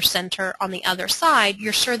mark your center on the other side,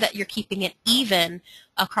 you're sure that you're keeping it even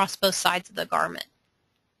across both sides of the garment.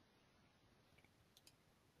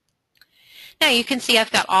 Now you can see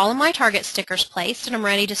I've got all of my target stickers placed and I'm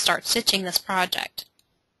ready to start stitching this project.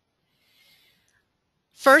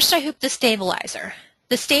 First I hoop the stabilizer.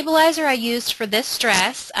 The stabilizer I used for this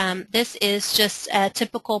dress, this is just a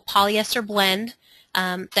typical polyester blend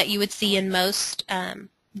that you would see in most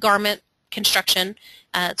garment construction.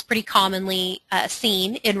 It's pretty commonly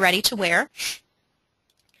seen in ready-to-wear.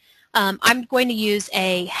 I'm going to use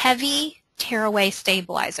a heavy tearaway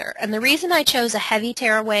stabilizer, and the reason I chose a heavy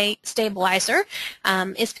tearaway stabilizer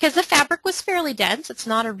is because the fabric was fairly dense. It's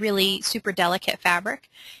not a really super delicate fabric,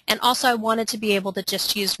 and also I wanted to be able to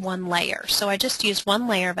just use one layer, so I just used one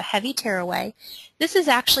layer of a heavy tearaway. This is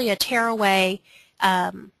actually a tearaway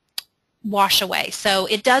wash away, so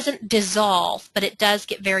it doesn't dissolve, but it does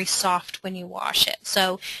get very soft when you wash it.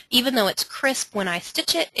 So even though it's crisp when I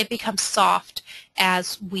stitch it, it becomes soft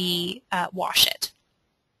as we wash it.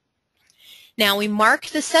 Now we mark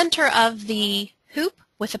the center of the hoop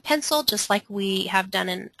with a pencil just like we have done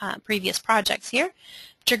in previous projects here.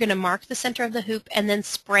 But you're going to mark the center of the hoop and then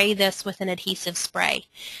spray this with an adhesive spray.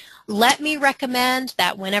 Let me recommend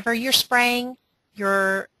that whenever you're spraying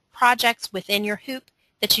your projects within your hoop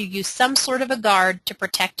that you use some sort of a guard to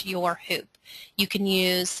protect your hoop. You can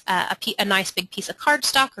use a nice big piece of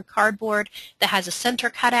cardstock or cardboard that has a center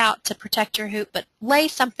cutout to protect your hoop, but lay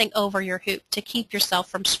something over your hoop to keep yourself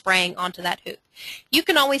from spraying onto that hoop. You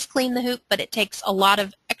can always clean the hoop, but it takes a lot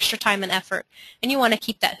of extra time and effort, and you want to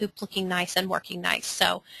keep that hoop looking nice and working nice.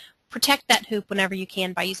 So protect that hoop whenever you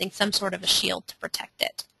can by using some sort of a shield to protect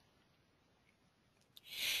it.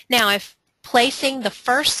 Now, if placing the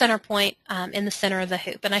first center point in the center of the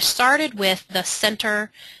hoop, and I started with the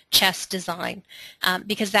center chest design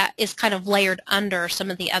because that is kind of layered under some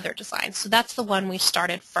of the other designs. So that's the one we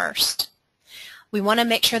started first. We want to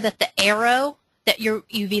make sure that the arrow that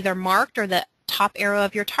you've either marked or the top arrow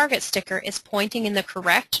of your target sticker is pointing in the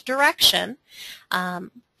correct direction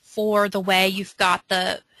for the way you've got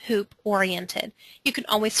the hoop oriented. You can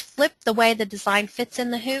always flip the way the design fits in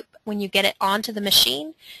the hoop when you get it onto the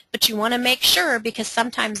machine, but you want to make sure because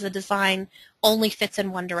sometimes the design only fits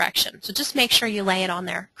in one direction. So just make sure you lay it on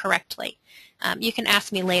there correctly. You can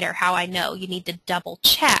ask me later how I know. You need to double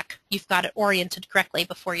check you've got it oriented correctly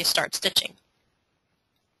before you start stitching.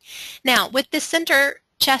 Now with this center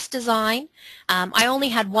chest design, I only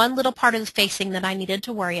had one little part of the facing that I needed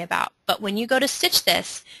to worry about, but when you go to stitch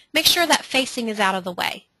this, make sure that facing is out of the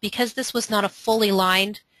way. Because this was not a fully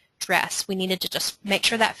lined dress, we needed to just make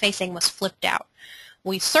sure that facing was flipped out.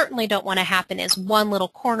 We certainly don't want to happen is one little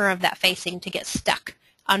corner of that facing to get stuck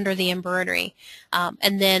under the embroidery,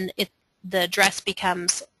 and then the dress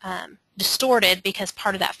becomes distorted because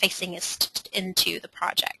part of that facing is stitched into the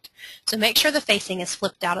project. So make sure the facing is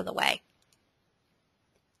flipped out of the way.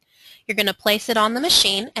 You're going to place it on the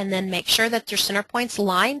machine and then make sure that your center point's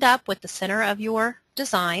lined up with the center of your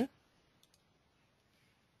design,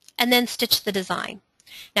 and then stitch the design.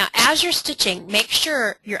 Now as you're stitching, make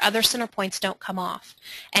sure your other center points don't come off.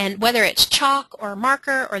 And whether it's chalk or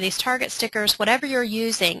marker or these target stickers, whatever you're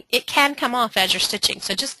using, it can come off as you're stitching.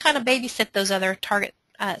 So just kind of babysit those other target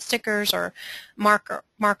stickers or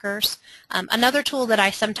markers. Another tool that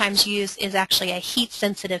I sometimes use is actually a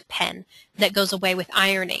heat-sensitive pen that goes away with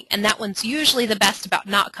ironing, and that one's usually the best about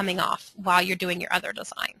not coming off while you're doing your other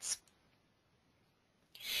designs.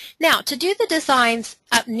 Now, to do the designs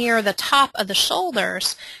up near the top of the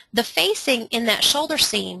shoulders, the facing in that shoulder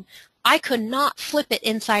seam, I could not flip it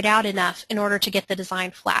inside out enough in order to get the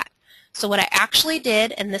design flat. So what I actually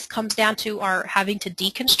did, and this comes down to our having to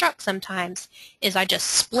deconstruct sometimes, is I just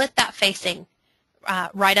split that facing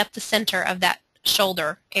right up the center of that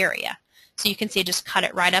shoulder area. So you can see I just cut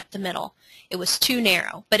it right up the middle. It was too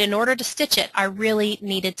narrow, but in order to stitch it, I really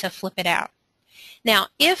needed to flip it out. Now,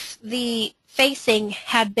 if the facing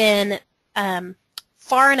had been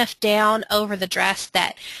far enough down over the dress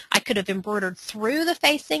that I could have embroidered through the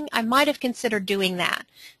facing, I might have considered doing that.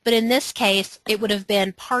 But in this case, it would have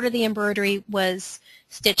been part of the embroidery was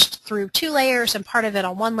stitched through 2 layers and part of it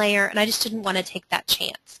on 1 layer, and I just didn't want to take that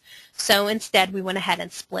chance. So instead, we went ahead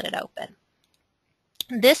and split it open.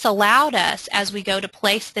 This allowed us, as we go to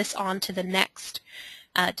place this onto the next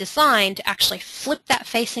design, to actually flip that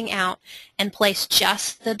facing out and place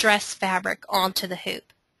just the dress fabric onto the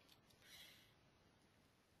hoop.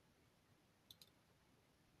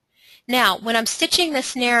 Now, when I'm stitching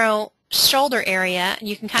this narrow shoulder area,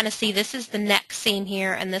 you can kind of see this is the neck seam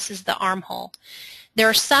here and this is the armhole. There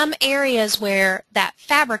are some areas where that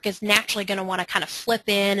fabric is naturally going to want to kind of flip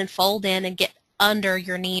in and fold in and get under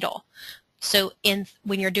your needle. So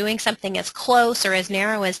when you're doing something as close or as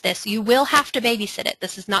narrow as this, you will have to babysit it.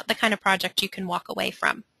 This is not the kind of project you can walk away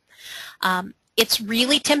from. It's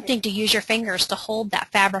really tempting to use your fingers to hold that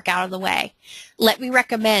fabric out of the way. Let me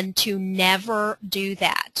recommend to never do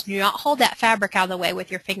that. Do not hold that fabric out of the way with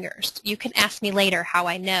your fingers. You can ask me later how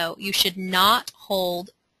I know. You should not hold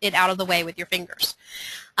it out of the way with your fingers.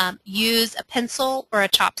 Use a pencil or a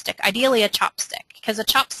chopstick, ideally a chopstick, because a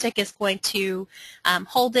chopstick is going to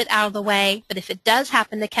hold it out of the way, but if it does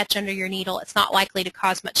happen to catch under your needle, it's not likely to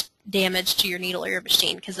cause much damage to your needle or your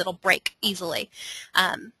machine because it'll break easily.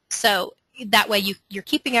 So that way you're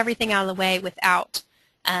keeping everything out of the way without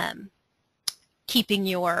keeping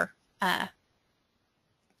your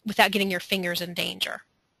without getting your fingers in danger.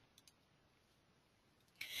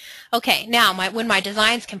 Okay, now when my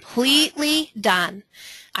design's completely done,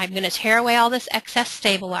 I'm going to tear away all this excess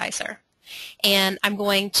stabilizer, and I'm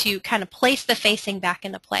going to kind of place the facing back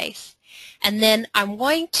into place. And then I'm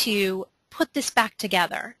going to put this back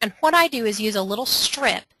together. And what I do is use a little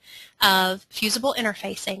strip of fusible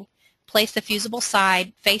interfacing, place the fusible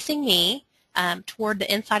side facing me toward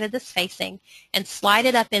the inside of this facing, and slide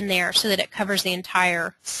it up in there so that it covers the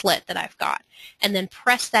entire slit that I've got. And then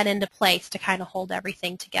press that into place to kind of hold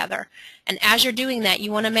everything together. And as you're doing that,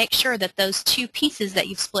 you want to make sure that those 2 pieces that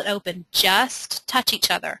you've split open just touch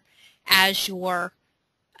each other. as you're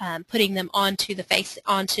putting them onto the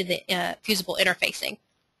fusible interfacing.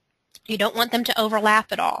 You don't want them to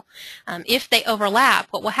overlap at all. If they overlap,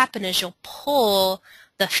 what will happen is you'll pull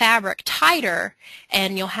the fabric tighter,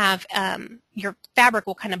 and you'll have your fabric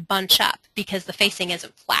will kind of bunch up because the facing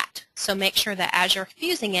isn't flat. So make sure that as you're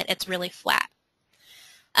fusing it, it's really flat.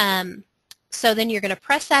 So then you're going to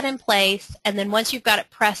press that in place, and then once you've got it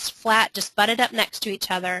pressed flat, just butt it up next to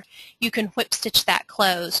each other. You can whip stitch that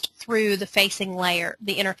closed through the facing layer,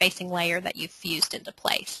 the interfacing layer that you've fused into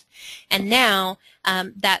place. And now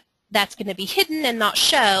that's going to be hidden and not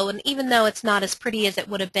show, and even though it's not as pretty as it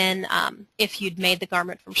would have been if you'd made the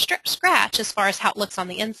garment from scratch as far as how it looks on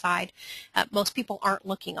the inside, most people aren't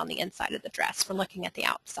looking on the inside of the dress. We're looking at the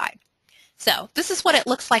outside. So this is what it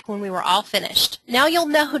looks like when we were all finished. Now you'll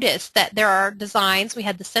notice that there are designs. We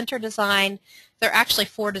had the center design. There are actually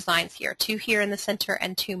 4 designs here, 2 here in the center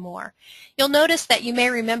and 2 more. You'll notice that you may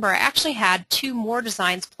remember I actually had 2 more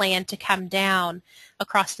designs planned to come down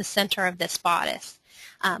across the center of this bodice.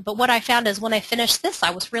 But what I found is when I finished this, I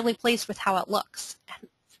was really pleased with how it looks. And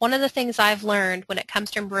one of the things I've learned when it comes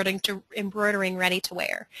to embroidering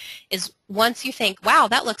ready-to-wear is once you think, wow,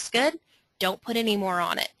 that looks good, don't put any more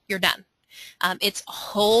on it. You're done. It's a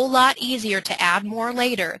whole lot easier to add more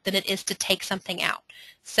later than it is to take something out.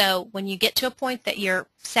 So when you get to a point that you're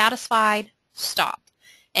satisfied, stop.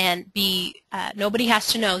 And nobody has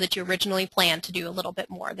to know that you originally planned to do a little bit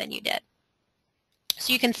more than you did.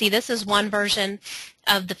 So you can see this is one version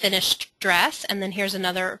of the finished dress, and then here's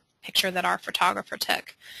another picture that our photographer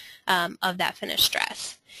took of that finished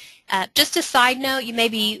dress. Just a side note, you may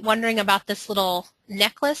be wondering about this little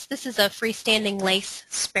necklace. This is a freestanding lace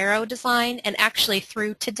sparrow design, and actually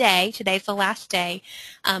through today's the last day,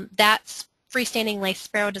 that freestanding lace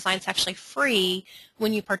sparrow design is actually free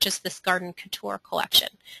when you purchase this Garden Couture collection.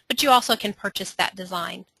 But you also can purchase that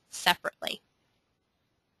design separately.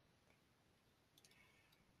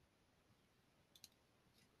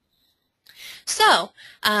 So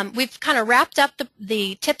we've kind of wrapped up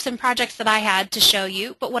the tips and projects that I had to show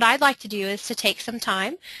you, but what I'd like to do is to take some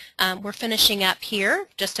time. We're finishing up here,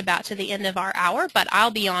 just about to the end of our hour, but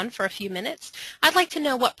I'll be on for a few minutes. I'd like to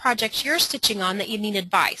know what projects you're stitching on that you need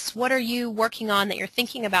advice. What are you working on that you're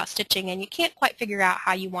thinking about stitching and you can't quite figure out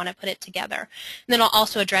how you want to put it together? And then I'll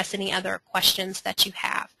also address any other questions that you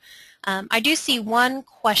have. I do see one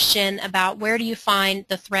question about where do you find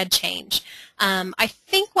the thread change. I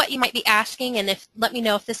think what you might be asking, and let me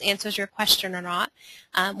know if this answers your question or not,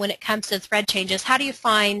 when it comes to thread changes, how do you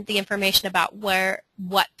find the information about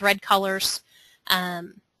what thread colors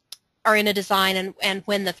are in a design and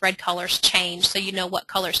when the thread colors change so you know what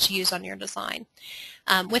colors to use on your design.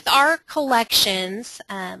 With our collections,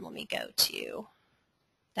 let me go to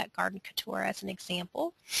that Garden Couture as an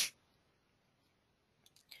example.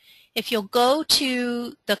 If you'll go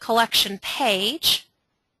to the collection page,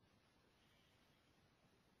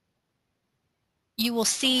 you will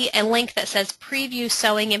see a link that says Preview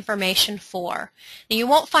Sewing Information for. Now, you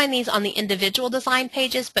won't find these on the individual design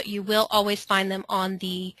pages, but you will always find them on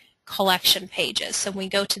the collection pages. So when we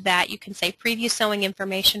go to that, you can say Preview Sewing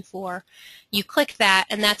Information for. You click that,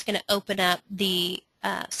 and that's going to open up the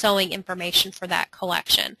sewing information for that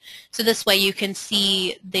collection. So this way you can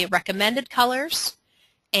see the recommended colors,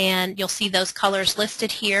 and you'll see those colors listed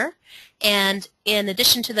here. And in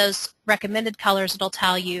addition to those recommended colors, it'll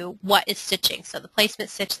tell you what is stitching. So the placement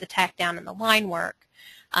stitch, the tack down, and the line work.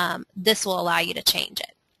 This will allow you to change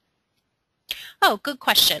it. Oh, good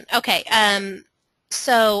question. Okay,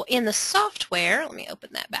 so in the software, let me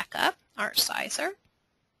open that back up, Art Sizer.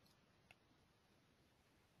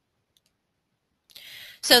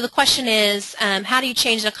 So the question is, how do you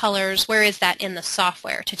change the colors? Where is that in the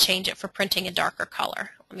software to change it for printing a darker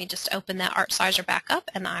color? Let me just open that Art Sizer back up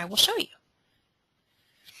and I will show you.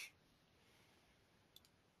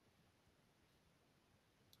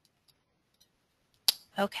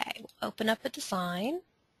 Okay, we'll open up a design.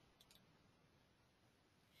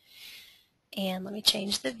 And let me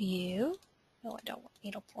change the view. No, I don't want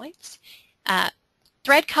needle points.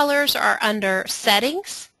 Thread colors are under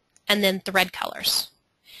Settings and then Thread Colors.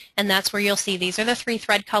 And that's where you'll see these are the 3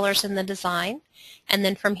 thread colors in the design. And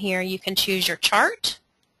then from here you can choose your chart.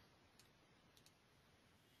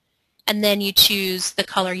 And then you choose the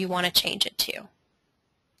color you want to change it to.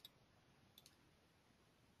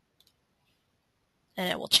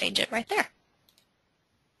 And it will change it right there.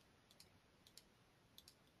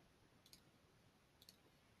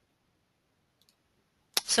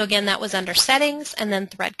 So again, that was under Settings and then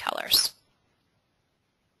Thread Colors.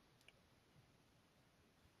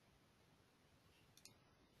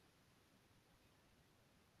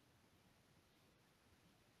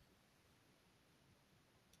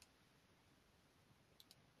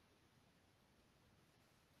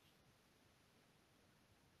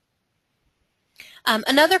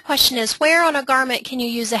 Another question is, where on a garment can you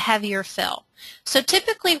use a heavier fill? So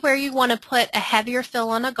typically where you want to put a heavier fill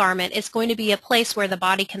on a garment is going to be a place where the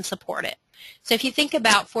body can support it. So if you think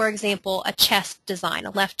about, for example, a chest design,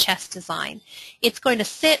 a left chest design, it's going to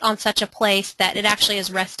sit on such a place that it actually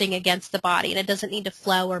is resting against the body and it doesn't need to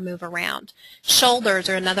flow or move around. Shoulders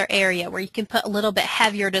are another area where you can put a little bit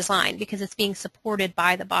heavier design because it's being supported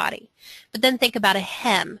by the body. But then think about a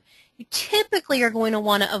hem. You typically are going to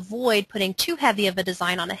want to avoid putting too heavy of a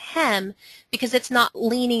design on a hem because it's not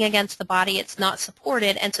leaning against the body, it's not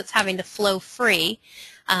supported, and so it's having to flow free.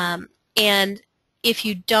 And if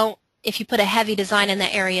you put a heavy design in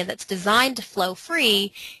the area that's designed to flow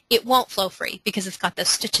free, it won't flow free because it's got those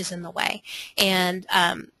stitches in the way. And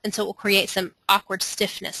so it will create some awkward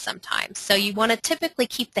stiffness sometimes. So you want to typically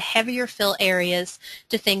keep the heavier fill areas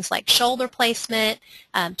to things like shoulder placement,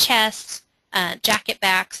 chest, jacket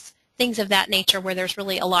backs, things of that nature where there's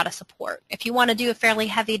really a lot of support. If you want to do a fairly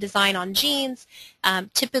heavy design on jeans,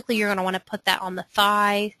 typically you're going to want to put that on the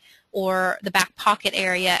thigh or the back pocket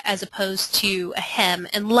area as opposed to a hem,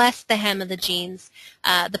 unless the hem of the jeans,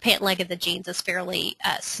 the pant leg of the jeans is fairly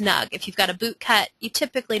snug. If you've got a boot cut, you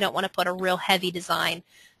typically don't want to put a real heavy design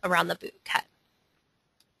around the boot cut.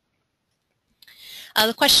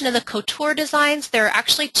 The question of the couture designs, there are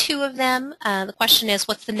actually two of them. The question is,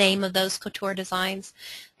 what's the name of those couture designs?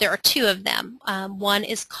 There are two of them. One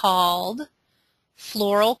is called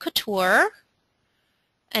Floral Couture,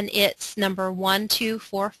 and it's number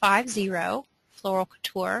 12450, Floral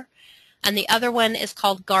Couture. And the other one is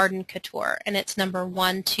called Garden Couture, and it's number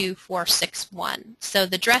 12461. So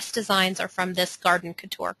the dress designs are from this Garden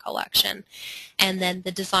Couture collection, and then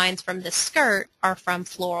the designs from this skirt are from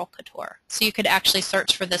Floral Couture. So you could actually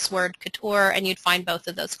search for this word couture, and you'd find both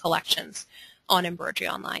of those collections on Embroidery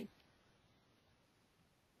Online.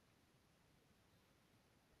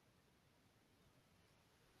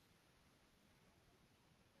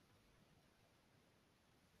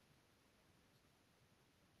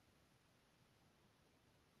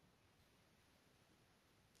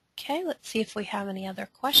 Okay, let's see if we have any other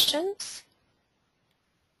questions.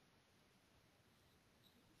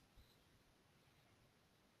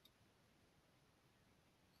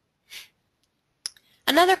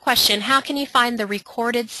 Another question, how can you find the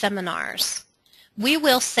recorded seminars? We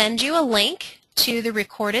will send you a link to the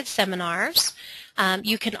recorded seminars.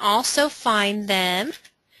 You can also find them,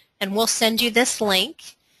 and we'll send you this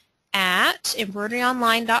link at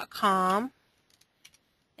embroideryonline.com.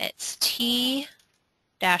 It's T-webinar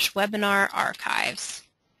archives.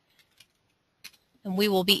 And we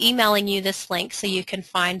will be emailing you this link so you can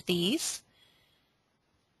find these.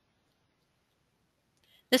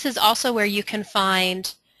 This is also where you can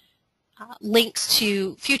find links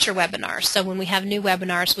to future webinars. So when we have new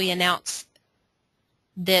webinars, we announce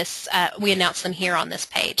them here on this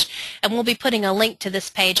page. And we'll be putting a link to this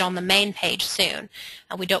page on the main page soon.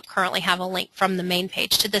 We don't currently have a link from the main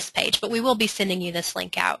page to this page, but we will be sending you this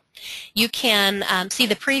link out. You can see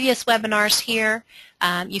the previous webinars here.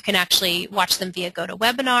 You can actually watch them via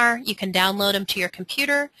GoToWebinar. You can download them to your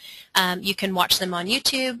computer. You can watch them on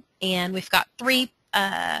YouTube. And we've got three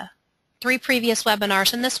previous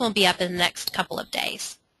webinars, and this will be up in the next couple of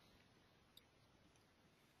days.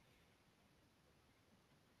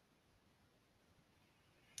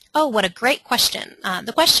 Oh, what a great question.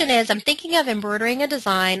 The question is, I'm thinking of embroidering a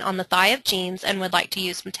design on the thigh of jeans and would like to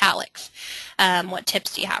use metallics. What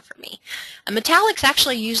tips do you have for me? Metallics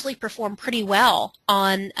actually usually perform pretty well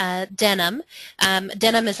on denim.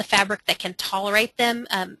 Denim is a fabric that can tolerate them.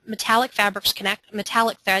 Metallic threads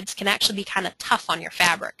can actually be kind of tough on your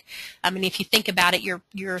fabric. I mean, if you think about it,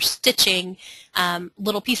 you're stitching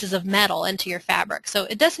little pieces of metal into your fabric. So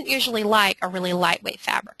it doesn't usually like a really lightweight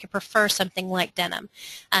fabric. It prefers something like denim.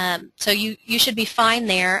 So you should be fine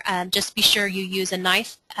there. Just be sure you use a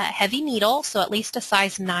nice heavy needle, so at least a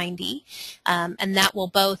size 90, and that will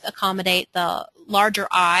both accommodate the larger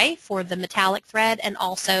eye for the metallic thread and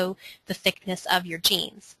also the thickness of your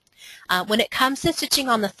jeans. When it comes to stitching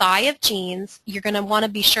on the thigh of jeans, you're going to want to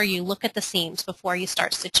be sure you look at the seams before you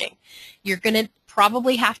start stitching. You're going to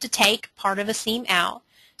probably have to take part of a seam out.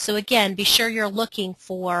 So again, be sure you're looking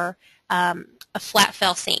for a flat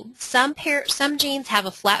fell seam. Some jeans have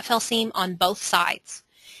a flat fell seam on both sides,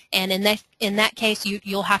 and in that case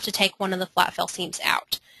you'll have to take one of the flat fell seams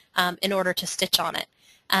out in order to stitch on it.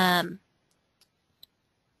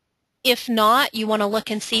 If not, you want to look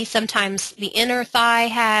and see, sometimes the inner thigh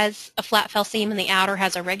has a flat fell seam and the outer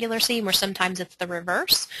has a regular seam, or sometimes it's the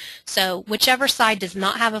reverse. So whichever side does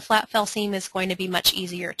not have a flat fell seam is going to be much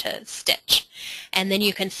easier to stitch. And then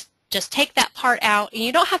you can just take that part out, and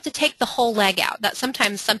you don't have to take the whole leg out. That's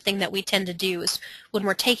sometimes something that we tend to do is when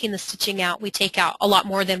we're taking the stitching out, we take out a lot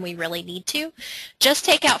more than we really need to. Just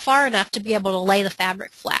take out far enough to be able to lay the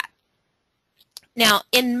fabric flat. Now,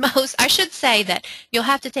 I should say that you'll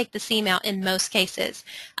have to take the seam out in most cases,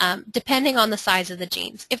 depending on the size of the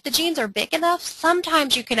jeans. If the jeans are big enough,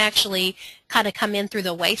 sometimes you can actually kind of come in through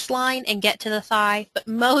the waistline and get to the thigh, but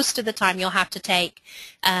most of the time you'll have to take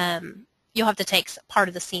part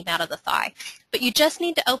of the seam out of the thigh. But you just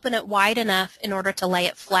need to open it wide enough in order to lay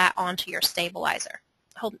it flat onto your stabilizer.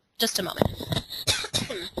 Hold just a moment.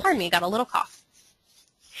 Pardon me, got a little cough.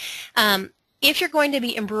 If you're going to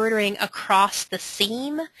be embroidering across the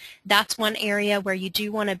seam, that's one area where you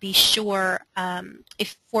do want to be sure,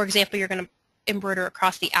 if, for example, you're going to embroider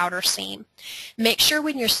across the outer seam. Make sure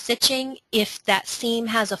when you're stitching, if that seam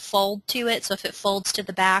has a fold to it, so if it folds to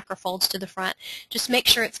the back or folds to the front, just make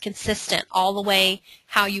sure it's consistent all the way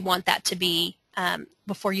how you want that to be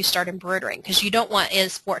before you start embroidering, because you don't want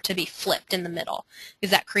for it to be flipped in the middle,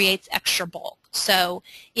 because that creates extra bulk. So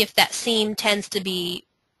if that seam tends to be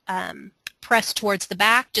pressed towards the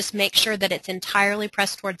back, just make sure that it's entirely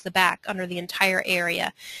pressed towards the back under the entire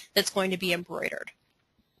area that's going to be embroidered.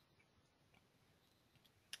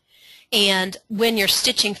 And when you're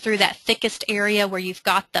stitching through that thickest area where you've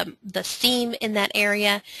got the seam in that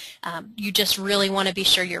area, you just really want to be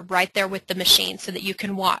sure you're right there with the machine so that you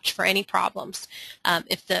can watch for any problems.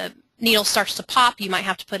 If the needle starts to pop, you might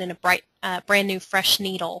have to put in a brand new fresh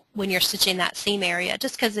needle when you're stitching that seam area,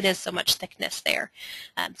 just because it is so much thickness there.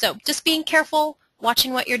 So just being careful,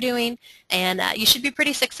 watching what you're doing, and you should be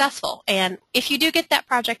pretty successful. And if you do get that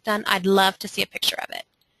project done, I'd love to see a picture of it.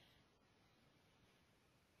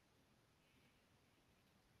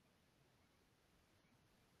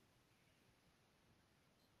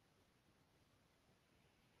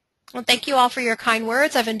 Well, thank you all for your kind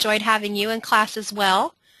words. I've enjoyed having you in class as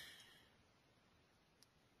well.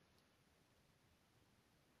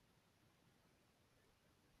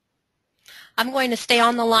 I'm going to stay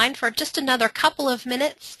on the line for just another couple of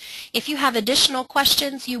minutes. If you have additional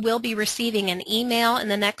questions, you will be receiving an email in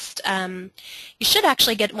the next, you should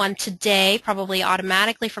actually get one today, probably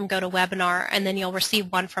automatically from GoToWebinar, and then you'll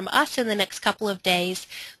receive one from us in the next couple of days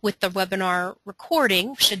with the webinar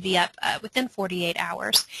recording, should be up within 48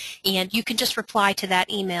 hours. And you can just reply to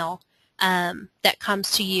that email that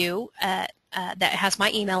comes to you that has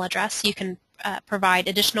my email address. You can provide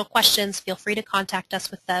additional questions. Feel free to contact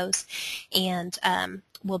us with those, and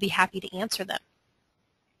we'll be happy to answer them.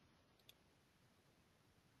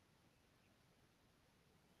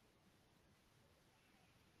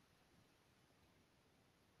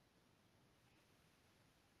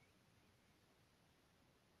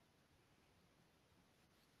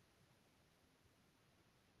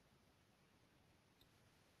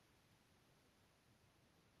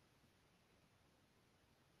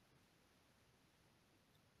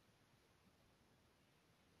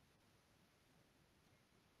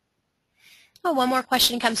 Oh, one more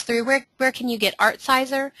question comes through. Where can you get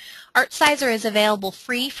ArtSizer? ArtSizer is available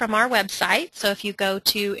free from our website. So if you go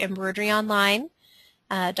to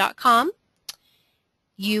embroideryonline.com,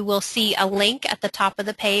 you will see a link at the top of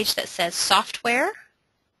the page that says software.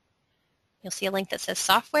 You'll see a link that says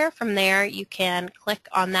software. From there, you can click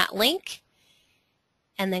on that link,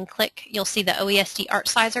 and then you'll see the OESD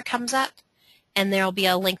ArtSizer comes up, and there will be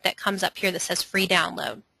a link that comes up here that says free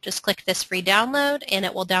download. Just click this free download, and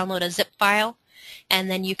it will download a zip file, and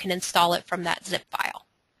then you can install it from that zip file.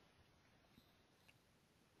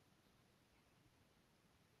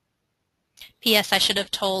 P.S. I should have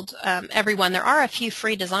told everyone there are a few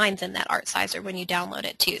free designs in that ArtSizer when you download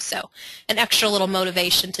it too, so an extra little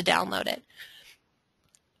motivation to download it.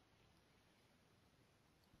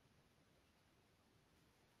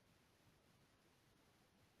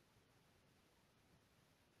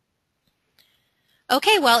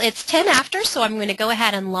 Okay, well, it's 10 after, so I'm going to go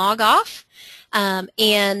ahead and log off,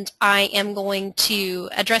 and I am going to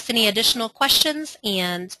address any additional questions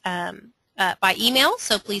and by email,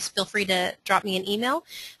 so please feel free to drop me an email.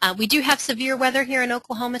 We do have severe weather here in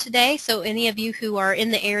Oklahoma today, so any of you who are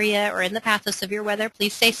in the area or in the path of severe weather,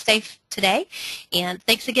 please stay safe today, and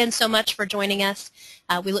thanks again so much for joining us.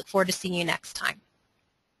 We look forward to seeing you next time.